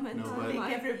escarpment. No, Oh, but- I think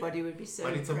my. everybody would be so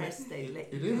But it's impressed they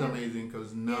let it you is go. amazing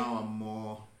because now I'm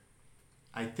more.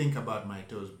 I think about my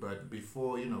toes, but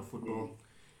before football,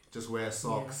 just wear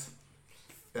socks.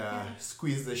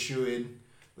 Squeeze the shoe in.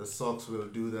 The socks will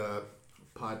do the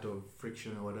part of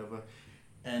friction or whatever.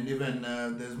 And even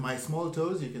there's my small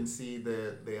toes. You can see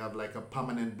they have like a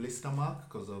permanent blister mark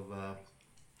because of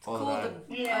all Called that.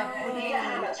 Yeah, you get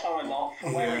hammer toe a lot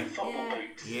for wearing football Yeah.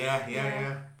 boots. Yeah.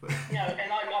 You know,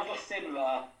 and I've got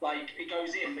similar, like it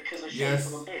goes in because of shape Yes.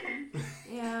 of the boot.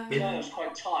 Yeah. The curve's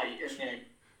quite tight and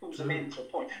pulls them in to a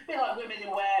point. A bit like women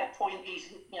who wear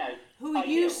pointies, Who high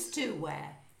used heels. to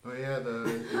wear. Oh yeah,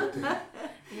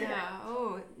 Yeah.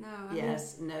 Oh no. I mean,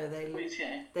 Yes, no, they look. Which,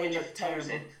 They which look is toes terrible.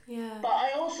 in. Yeah. But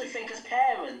I also think as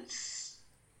parents,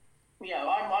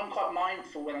 I'm quite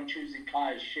mindful when I'm choosing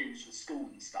Clea's shoes for school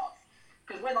and stuff.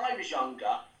 Because when I was younger,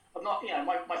 I'm not,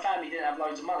 my family didn't have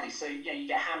loads of money, so you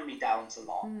get hand-me-downs a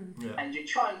lot, yeah. and you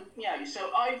try and so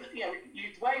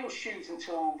you'd wear your shoes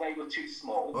until they were too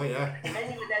small, Oh yeah. and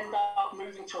then you would end up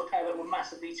moving to a pair that were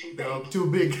massively too They're big. too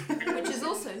big. Which is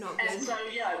also not And good. so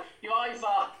you either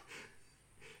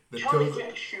The try to toes.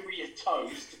 grip a shoe with your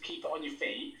toes to keep it on your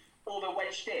feet, or they're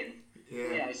wedged in.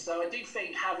 Yeah. So I do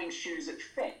think having shoes that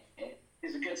fit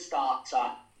is a good start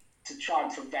to try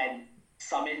and prevent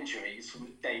some injuries from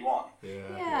day one.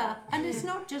 Yeah, and it's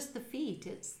not just the feet;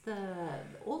 it's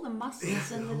all the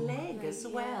muscles and the leg as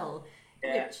well.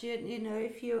 Yeah. Which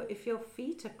if your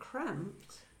feet are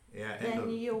cramped, Yeah. then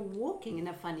And you're walking in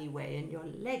a funny way, and your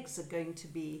legs are going to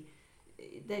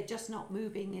be—they're just not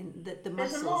moving in the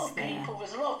There's a lot muscles of there. people.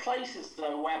 There's a lot of places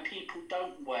though where people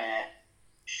don't wear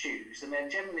shoes, and they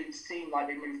generally seem like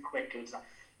they move quicker and stuff.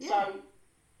 Yeah. So,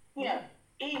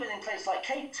 even in places like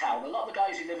Cape Town, a lot of the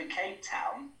guys who live in Cape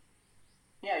Town,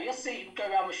 you'll see go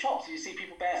around the shops and you see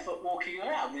people barefoot walking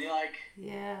around, and you're like,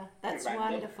 Yeah, that's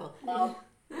Random. wonderful.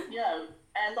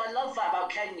 And I love that about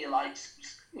Kenya,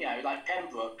 like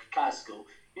Pembroke Classical.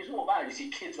 You just walk around, you see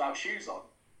kids without shoes on.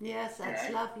 Yes, that's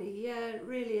Yeah. lovely. Yeah, it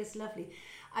really is lovely.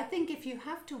 I think if you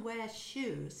have to wear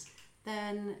shoes,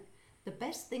 then the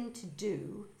best thing to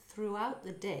do throughout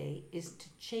the day is to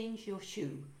change your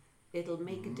shoe. It'll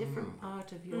make a different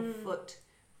part of your foot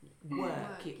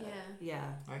work. yeah.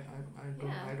 Yeah.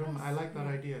 I like that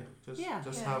idea. Just Yeah.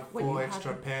 have Well, you 4 have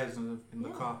extra a- pairs in the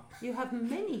Yeah. car. You have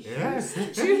many shoes. Yes.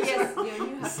 Yes. Yeah.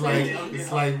 You have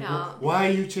It's like Yeah. why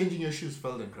are you changing your shoes,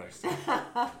 Feldenkrais?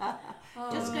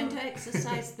 Just going to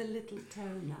exercise the little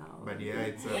toe now. But yeah,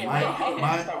 it's I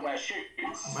my don't wear shoes.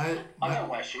 I my don't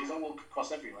wear shoes. I walk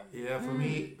across everywhere. yeah for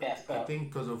me. Yeah, I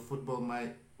think because of football, my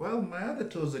other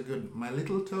toes are good. My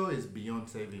little toe is beyond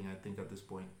saving, I think, at this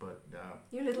point. But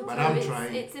Your little But toe, I'm it's,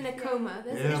 trying. it's in a coma.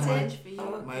 There's Yeah, a my- edge for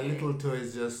you. my little toe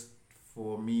is just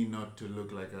for me not to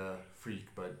look like a freak.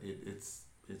 But it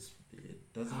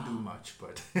doesn't do much.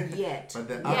 But Yet. but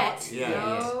the Yet. yeah.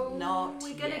 No. Not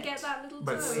We're gonna yet. get that little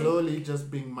But toe. slowly, just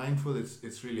being mindful,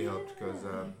 it's really helped because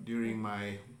during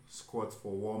my squats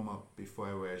for warm up before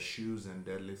I wear shoes and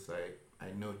deadlifts,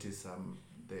 I notice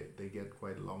they get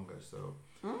quite longer. So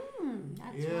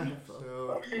That's yeah, wonderful.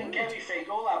 so I think everything,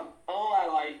 all our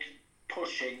like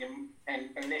pushing and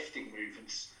lifting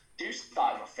movements do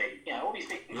start on the feet. All these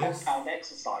big Yes. compound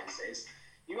exercises.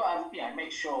 You gotta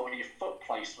make sure your foot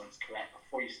placement's correct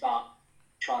before you start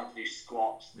trying to do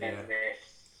squats, Yeah.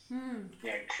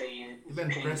 deadlifts, clean, Even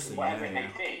cleans, pressing, whatever yeah,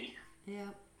 it may be.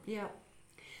 Yeah.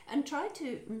 And try to,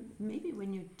 maybe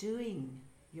when you're doing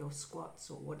your squats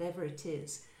or whatever it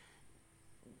is,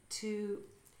 to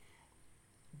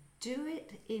do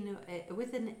it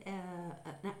with an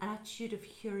attitude of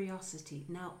curiosity.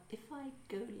 Now, if I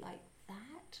go like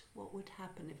that, what would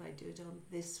happen if I do it on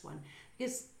this one?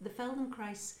 Because the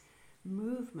Feldenkrais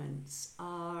movements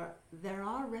there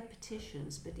are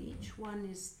repetitions, but each one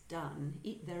is done.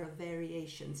 There are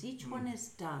variations. Each one is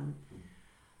done,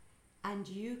 and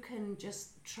you can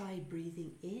just try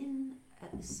breathing in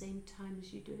at the same time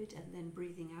as you do it, and then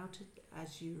breathing out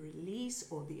as you release,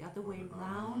 or the other way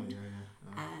round,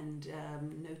 and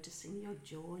noticing your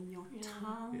jaw and your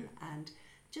tongue, and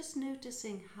just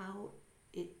noticing how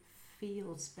it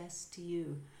feels best to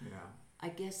you. I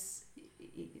guess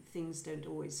things don't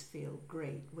always feel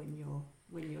great when you're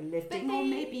lifting, or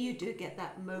maybe you do get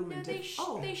that moment they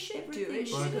should do it. It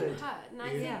shouldn't hurt, and I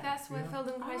think that's where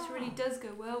Feldenkrais really does go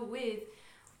well with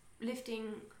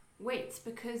lifting weights,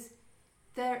 because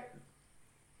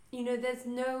there's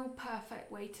no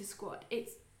perfect way to squat.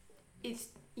 It's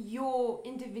your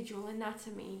individual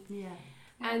anatomy,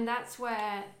 and that's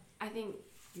where I think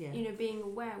being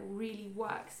aware really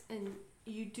works, and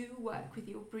you do work with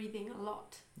your breathing a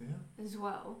lot as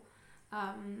well.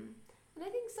 And I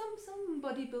think some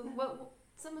bodybuilding,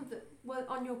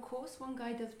 on your course, one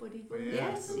guy does bodybuilding.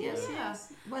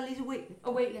 Yes. Well, he's a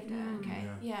weightlifter. Okay.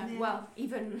 Yeah. Well,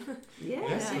 even.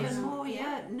 Even more.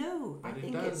 No, But I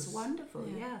think it's wonderful.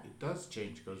 It does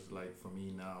change, because like for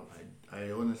me now,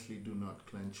 I honestly do not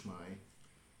clench my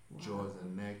jaws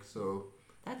and neck, so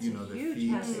that's the huge feet.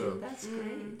 habit. So That's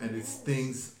great. and it's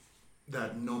things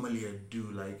that normally I do,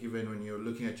 like even when you're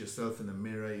looking at yourself in the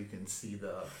mirror, you can see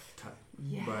the type.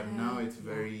 But now it's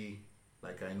very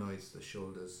like, I know it's the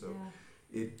shoulders, so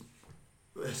it.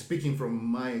 Speaking from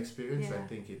my experience, I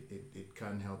think it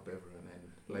can help everyone,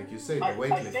 and like you say, the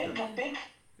weightlifter. I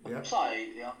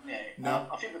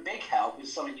think the big help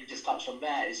is something you just touched on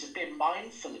there, is just being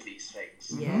mindful of these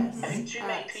things. Yes, I think too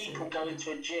many people go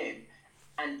into a gym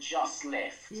and just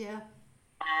lift.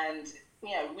 And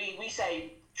we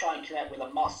say try and connect with a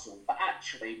muscle, but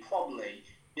actually probably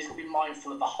you just got to be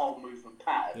mindful of the whole movement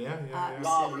pattern,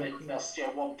 rather than just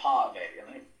one part of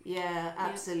it. Yeah,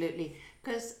 absolutely.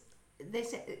 Because they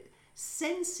say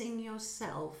sensing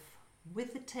yourself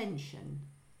with attention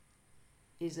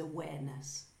is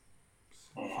awareness.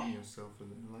 Sensing yourself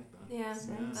like that.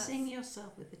 Sensing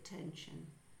yourself with attention.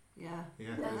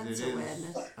 That's it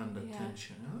awareness. Is under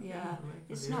tension.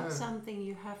 It's not something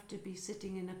you have to be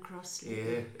sitting in a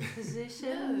cross-legged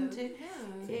position to.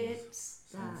 It's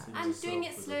that. And doing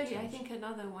it slowly. I think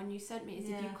another one you sent me is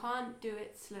if you can't do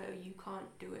it slow, you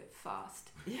can't do it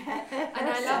fast. And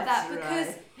I love that,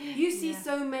 because you see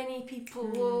so many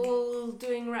people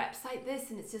doing reps like this,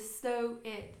 and it's just slow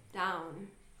it down.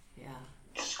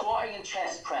 Squatting and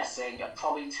chest pressing are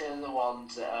probably two of the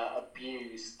ones that are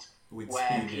abused,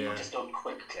 where people just done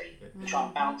quickly. They try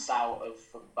and bounce out of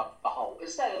the hole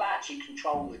instead of actually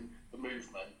controlling the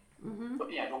movement. But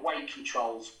the weight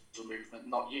controls the movement,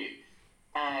 not you.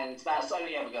 And that's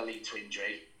only ever going to lead to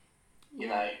injury.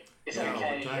 It's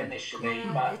okay initially,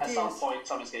 but at some point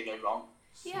something's going to go wrong.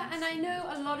 And I know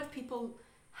a lot of people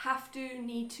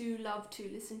love to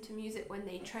listen to music when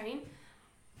they train.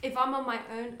 If I'm on my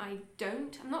own, I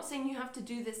don't. I'm not saying you have to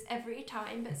do this every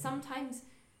time, but sometimes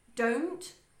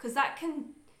don't, because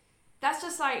that's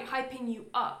just like hyping you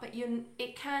up, but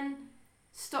it can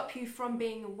stop you from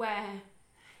being aware.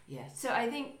 So I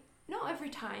think not every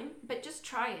time, but just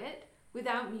try it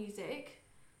without music,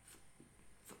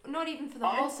 not even for the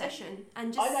whole session,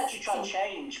 and just. I've actually tried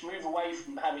to move away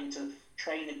from having to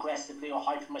train aggressively or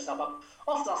hyping myself up.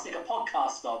 Often I'll stick a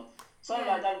podcast on, something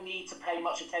I don't need to pay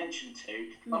much attention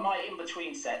to. I might in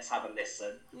between sets have a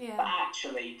listen, but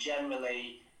actually,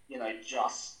 generally,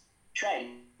 just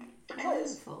train,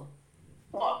 because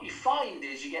what you find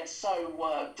is you get so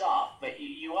worked up that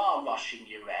you are rushing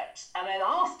your reps, and then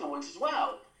afterwards as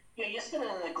well, you're still in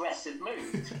an aggressive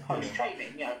mood post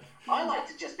training. I like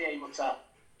to just be able to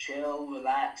chill,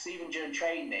 relax, even during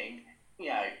training.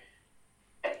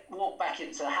 Walk back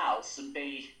into the house and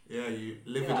be you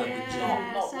live it up with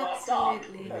not worked up.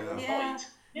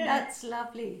 That's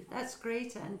lovely. That's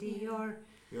great, Andy.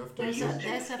 There's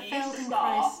a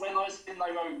Feldenkrais. When I was in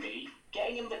Nairobi,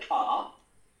 getting in the car,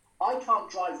 I can't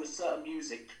drive with certain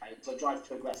music because I drive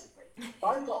too aggressively. If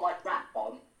I've got like rap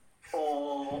on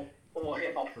or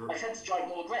hip hop, I tend to drive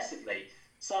more aggressively.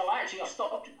 So I actually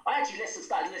started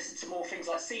to listen to more things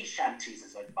like sea shanties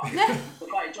as I drive. I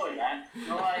quite enjoy that.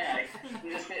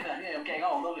 I'm getting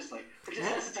old, obviously. But just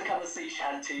listen to a couple of sea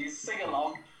shanties, sing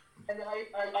along, and then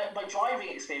my driving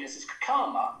experience is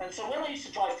calmer. And so when I used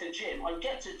to drive to the gym, I would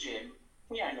get to the gym,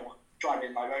 driving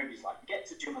in Nairobi's like, you get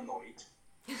to the gym annoyed,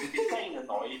 you train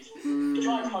annoyed, you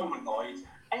drive home annoyed,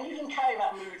 and you can carry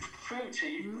that mood through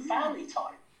to family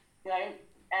time,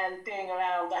 and being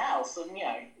around the house, and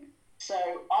So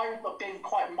I've been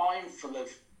quite mindful of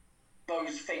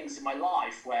those things in my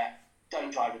life where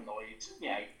don't drive annoyed,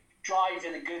 drive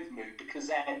in a good mood, because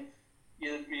then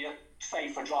you're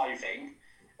safe for driving.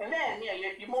 And then,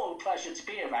 you're more of a pleasure to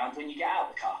be around when you get out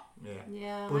of the car.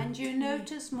 Yeah, and you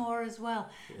notice more as well.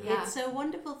 Yeah. It's a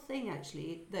wonderful thing,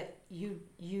 actually, that you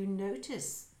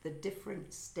notice the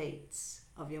different states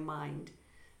of your mind,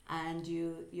 and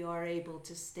you are able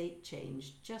to state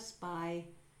change just by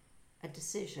a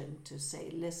decision to say,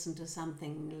 listen to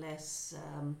something less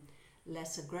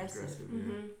aggressive.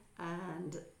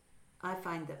 And I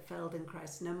find that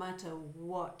Feldenkrais, no matter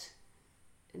what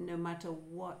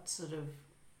sort of,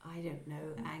 I don't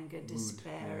know, anger,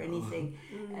 despair, anything,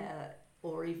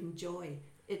 or even joy,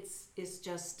 it's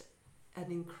just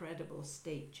an incredible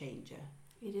state changer.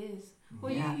 It is.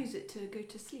 Well, Yeah. you use it to go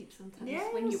to sleep sometimes.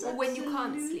 Yes, when you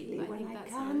can't sleep. absolutely. When I that's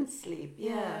can't sleep,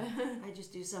 Yeah. I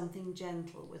just do something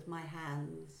gentle with my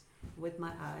hands, with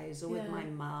my eyes, or with my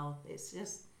mouth. It's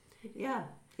just,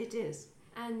 it is.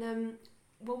 And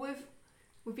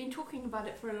we've been talking about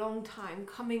it for a long time,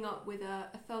 coming up with a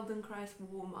Feldenkrais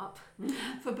warm up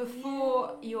for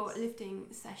before your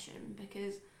lifting session,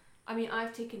 because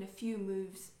I've taken a few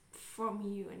moves from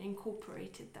you and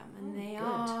incorporated them, and they good.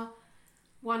 are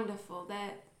wonderful.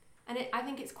 I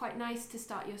think it's quite nice to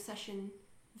start your session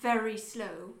very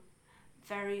slow,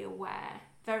 very aware,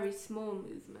 very small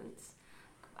movements.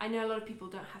 I know a lot of people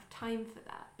don't have time for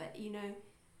that, but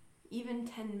even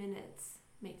 10 minutes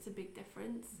makes a big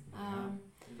difference.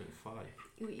 Even 5.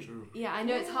 True. Yeah, I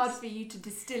know it's hard for you to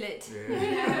distill it.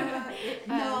 Yeah.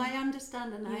 No, I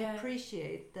understand, and I yeah.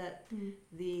 appreciate that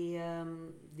the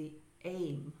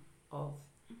aim of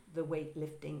the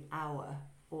weightlifting hour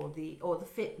or the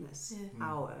fitness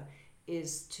hour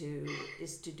is to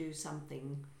do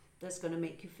something that's going to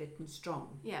make you fit and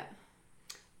strong. Yeah.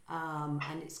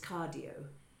 And it's cardio.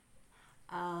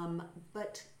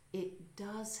 But it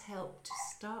does help to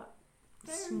start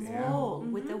small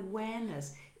with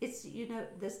awareness. It's,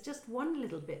 there's just one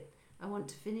little bit I want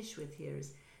to finish with here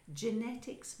is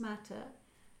genetics matter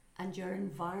and your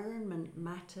environment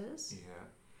matters. Yeah.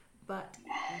 But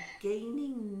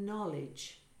gaining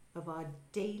knowledge of our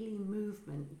daily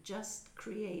movement just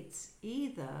creates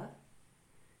either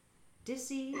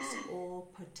disease or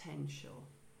potential.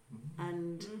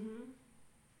 And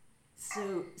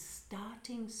so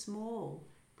starting small,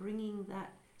 bringing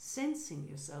that, sensing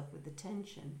yourself with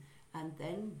attention, and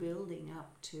then building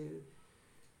up to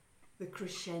the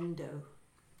crescendo,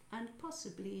 and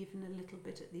possibly even a little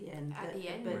bit at the end.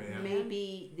 But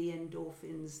maybe the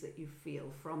endorphins that you feel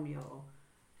from your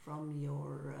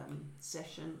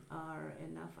session are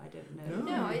enough. I don't know.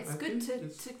 No, it's good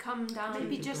to come down.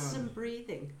 Maybe just some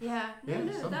breathing. Yeah.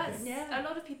 No, that's Yeah. a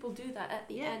lot of people do that at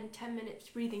the end. 10 minutes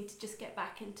breathing to just get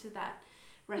back into that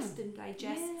rest and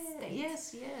digest state.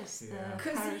 Yes.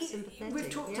 Because we've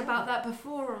talked about that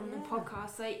before on the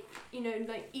podcast. Like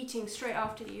eating straight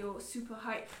after you're super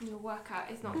hyped from your workout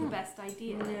is not the best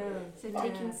idea. No. So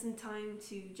taking some time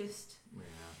to just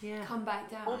come back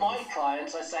down. All my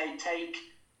clients, I say,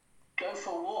 go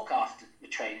for a walk after the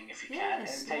training if you can, and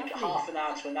take half an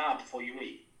hour to an hour before you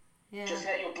eat. Yeah. Just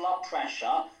let your blood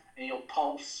pressure and your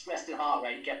pulse, resting heart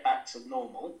rate get back to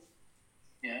normal.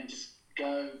 And just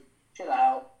go, chill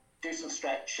out, do some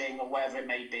stretching or whatever it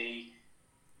may be,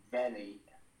 then eat.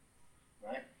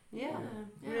 Right? Yeah,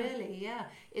 really, yeah.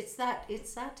 It's that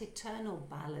eternal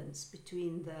balance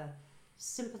between the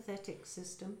sympathetic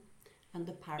system and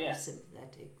the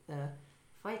parasympathetic, the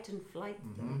fight and flight,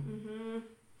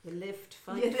 the lift,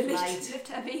 fight, flight, lift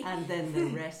heavy, and then the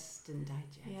rest and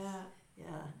digest.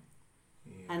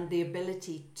 And the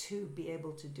ability to be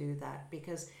able to do that,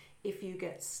 because if you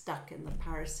get stuck in the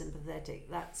parasympathetic,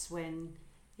 that's when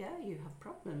you have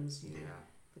problems.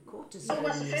 The cortisol. So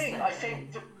that's the thing. I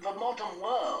think the modern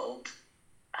world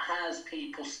has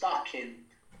people stuck in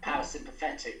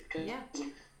parasympathetic because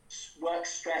of work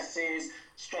stresses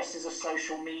of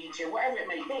social media, whatever it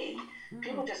may be.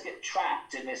 People just get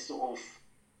trapped in this sort of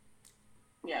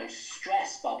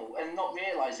stress bubble and not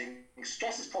realizing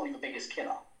stress is probably the biggest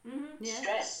killer.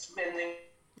 Stress, then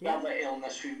the other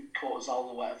illness through cortisol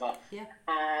or whatever,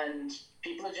 and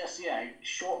people are just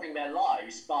shortening their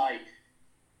lives by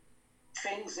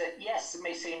things that it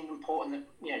may seem important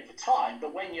for time,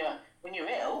 but when you're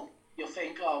ill, you'll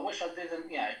think, I wish I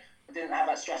didn't have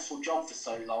that stressful job for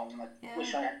so long, and I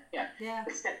wish I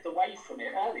had stepped away from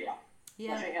it earlier.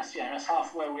 I think that's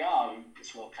half where we are in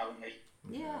this world currently.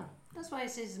 That's why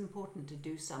it is important to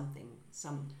do something,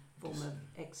 some form of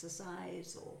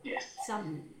exercise or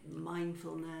some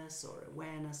mindfulness or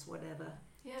awareness, whatever.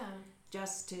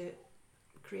 Just to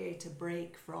create a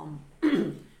break from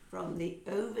from the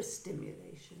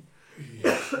overstimulation.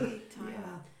 Big time.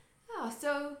 Yeah. Oh,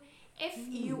 so if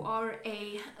you are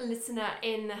a listener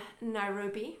in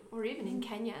Nairobi or even in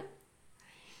Kenya,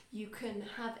 you can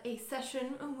have a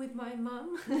session with my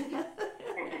mum.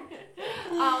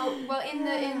 Well,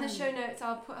 in the show notes,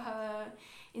 I'll put her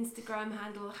Instagram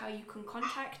handle, how you can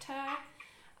contact her.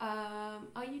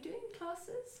 Are you doing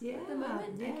classes at the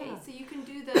moment? Yeah. Okay, so you can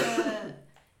do the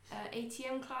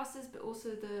ATM classes, but also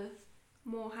the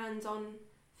more hands-on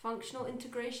functional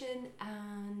integration,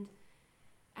 and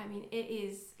I mean it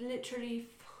is literally.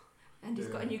 And he's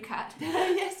got a new cat.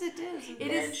 Yes, it is.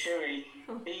 It is. Chewy.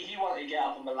 He wanted to get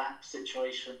up on the lap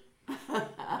situation.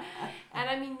 And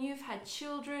I mean, you've had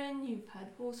children, you've had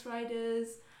horse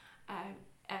riders. I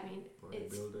mean,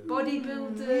 it's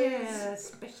bodybuilders. Yeah,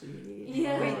 especially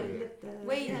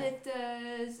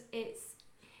weightlifters.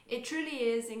 It truly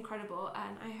is incredible,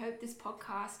 and I hope this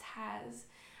podcast has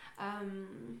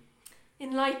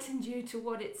enlightened you to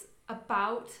what it's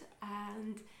about,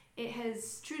 and it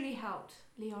has truly helped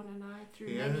Leon and I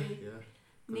through many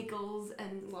niggles,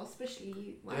 and well, especially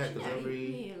you. Well,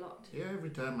 me a lot. Yeah,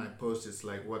 every time I post, it's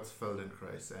like, what's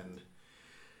Feldenkrais? And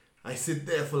I sit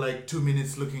there for like 2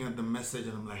 minutes looking at the message,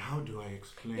 and I'm like, how do I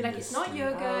explain You're like, this? it's not to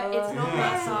yoga, it's not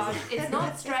massage, it's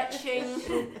not stretching.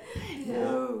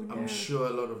 No. I'm sure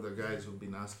a lot of the guys who've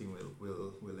been asking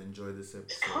will enjoy this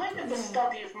episode. It's kind of a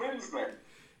study of movement.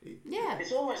 Yeah.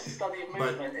 It's almost a study of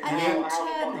But- movement. And how the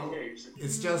internal. body moves.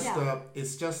 It's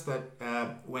just that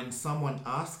when someone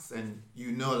asks and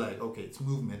you know, like, okay, it's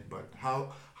movement, but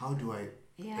how do I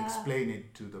explain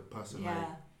it to the person?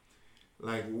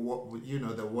 Like what, you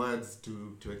know, the words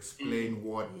to explain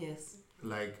what. Yes.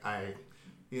 Like I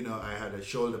had a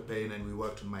shoulder pain and we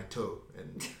worked on my toe,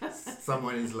 and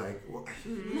someone is like, well,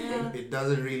 it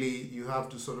doesn't really. You have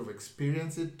to sort of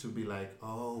experience it to be like,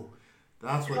 oh,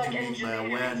 that's It's what like you mean by engineering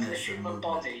the awareness and human movement.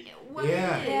 body. Well,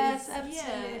 Yeah. it is, Yes,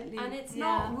 absolutely. and it's Yeah.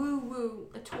 not woo-woo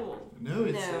at all. No,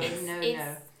 it's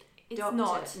It's Dr.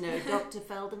 not. No, Dr.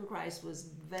 Feldenkrais was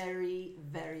very,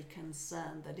 very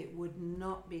concerned that it would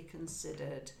not be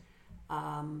considered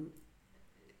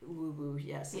woo-woo,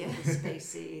 yes, Yeah.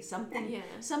 spacey, something. Yeah.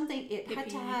 Something, it had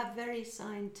to Hippie. have very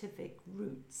scientific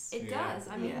roots. It Yeah. does.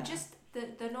 I mean, Yeah. just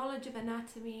the knowledge of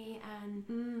anatomy,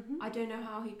 and I don't know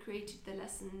how he created the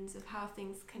lessons of how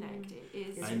things connect. It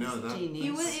is. I know that. Genius.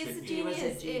 He was a He was genius.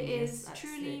 a It genius, is that's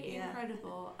truly it, yeah.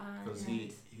 incredible. because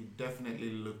he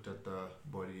definitely looked at the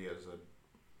body as a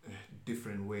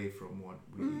different way from what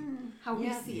we. how we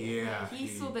Yeah. see it. Yeah, He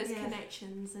saw those Yeah.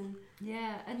 connections, and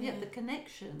Yeah, and yet Yeah. the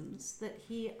connections that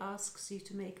he asks you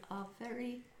to make are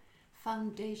very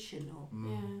foundational.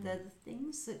 They're the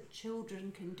things that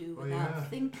children can do Oh, without yeah.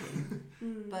 thinking,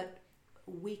 but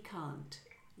we can't.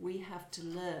 We have to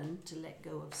learn to let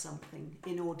go of something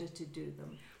in order to do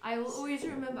them. I will always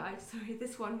remember.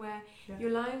 This one where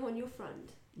you're lying on your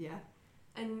front, Yeah.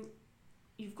 and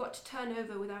you've got to turn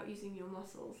over without using your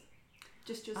muscles,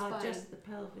 just your spine. Just the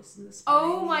pelvis and the spine.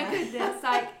 Oh my yeah. goodness,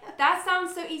 like that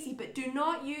sounds so easy, but do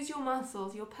not use your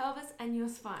muscles, your pelvis and your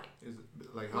spine. Is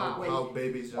it like Wow. how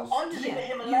babies just. I was in the Yeah.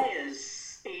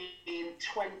 Himalayas in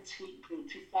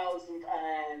 2005.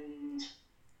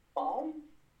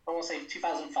 I want to say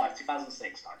 2005,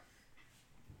 2006 time.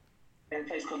 In a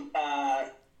place called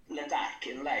Ladakh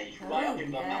in Leh, right up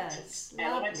in the mountains. And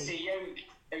I went to see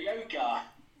a yoga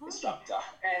instructor,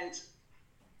 and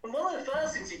one of the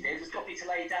first things he did was got me to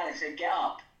lay down and said, "Get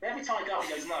up." And every time I got up,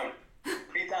 he goes, "No,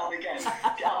 lay down again."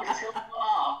 Get up until I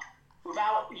got up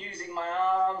without using my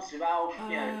arms, without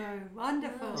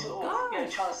Wonderful. sort of,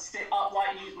 trying to sit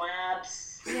upright and use my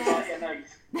abs. Yes. And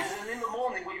in the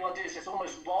morning, what you want to do is just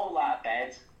almost roll out of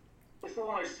bed. It's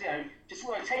almost, just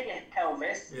rotate your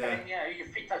pelvis, and your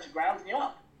feet touch the ground, and you're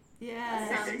up. Yeah, That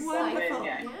that's sounds wonderful.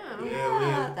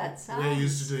 Yeah. That sounds. We're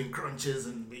used to doing crunches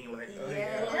and being like, oh,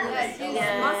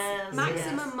 Use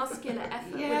maximum muscular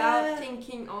effort without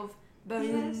thinking of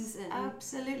bones Yes, and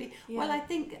absolutely. Yeah. Well, I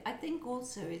think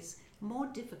also it's more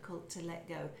difficult to let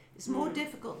go. It's more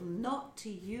difficult not to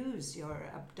use your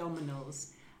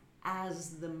abdominals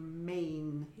as the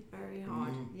main, very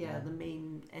hard. the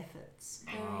main efforts.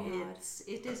 Very hard.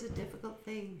 It is a difficult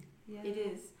thing. Yeah. It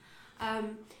is.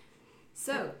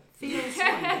 So Feels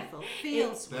wonderful.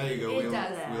 Feels There you go. It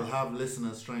does. We'll have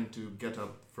listeners trying to get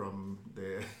up from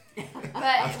there.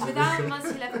 but without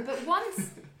muscular effort. But once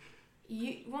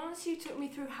you took me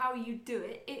through how you do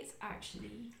it, it's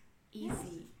actually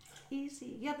easy.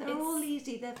 easy. Yeah, they're all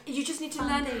easy. They're You just need to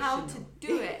learn how to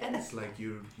do it, and It's like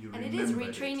you and it remember is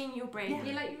retraining your brain.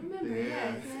 Yeah. You remember,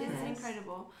 Yeah. it's Yes.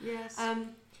 incredible. Yes.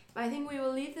 But I think we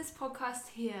will leave this podcast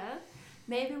here.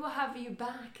 maybe we'll have you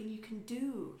back and you can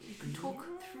talk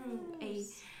through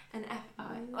an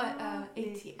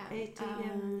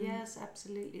ATM. Yes,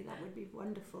 absolutely. That would be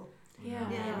wonderful. Yeah.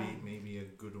 Maybe a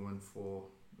good one for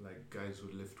like guys who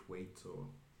lift weights or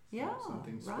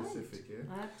something right. specific.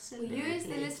 Yeah. Absolutely. Well, you as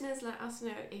the listeners, let us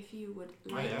know if you would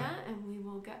like that, and we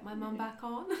will get my mum back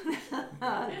on.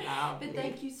 But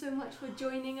thank you so much for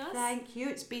joining us. Thank you.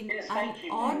 It's been Yes, an thank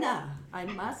you. honour, I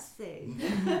must say.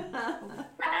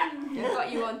 We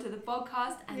got you onto the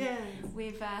podcast, and Yes.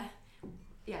 we've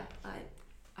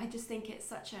I just think it's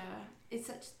such.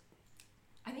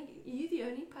 I think you're the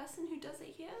only person who does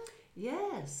it here.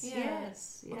 Yes. Yeah.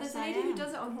 Yes. Well, there's Yes, a I lady who am.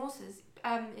 does it on horses.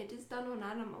 It is done on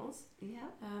animals. Yeah.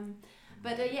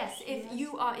 But yes, if you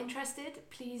are interested,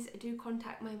 please do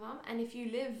contact my mum. And if you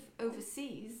live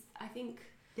overseas, I think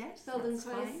Yes. Feldenkrais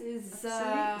that's fine. is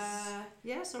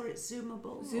Yes, or it's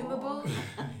Zoomable. Zoomable.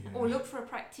 Or look for a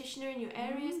practitioner in your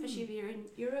area, especially if you're in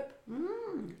Europe.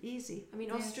 Easy. I mean,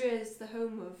 Yes. Austria is the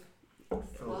home of,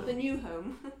 well, the new home.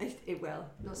 Well,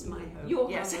 not my home. Your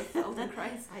yes. home of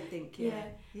Feldenkrais. I think, Yeah.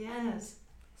 Yes.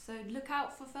 So look out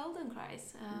for Feldenkrais.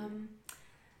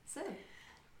 So,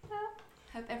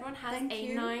 hope everyone has Thank a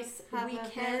you. nice Have a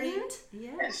weekend.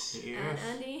 Yes. And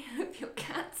Andy, hope your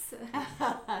cats.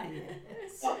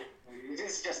 Yes. Well, this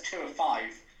is just 2 of 5.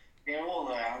 They're all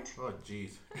around. Oh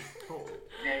jeez. You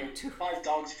know, 5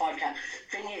 dogs, 5 cats.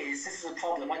 Thing is, this is a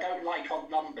problem. I don't like odd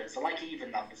numbers. I like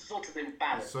even numbers. It's all to do with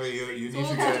balance. So you It's need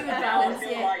all to to do with get balance,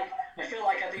 yeah. I feel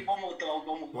like I need one more dog,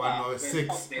 one more cat. more, There's 6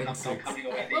 possibly and enough dog 6. coming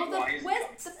already. Well, Right,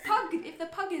 where's the pug? If the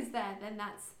pug is there, then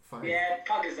that's... 5. Yeah,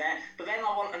 pug is there. But then I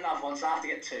want another one, so I have to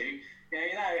get 2. Yeah,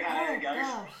 you know how it goes.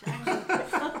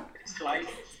 Gosh. It's great.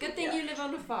 Good thing you live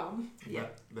on a farm. Yeah.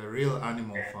 The real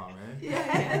animal farm, eh?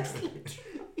 Yes.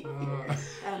 Yeah.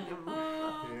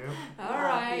 All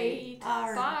right.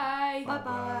 All right. Bye.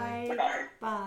 Bye-bye.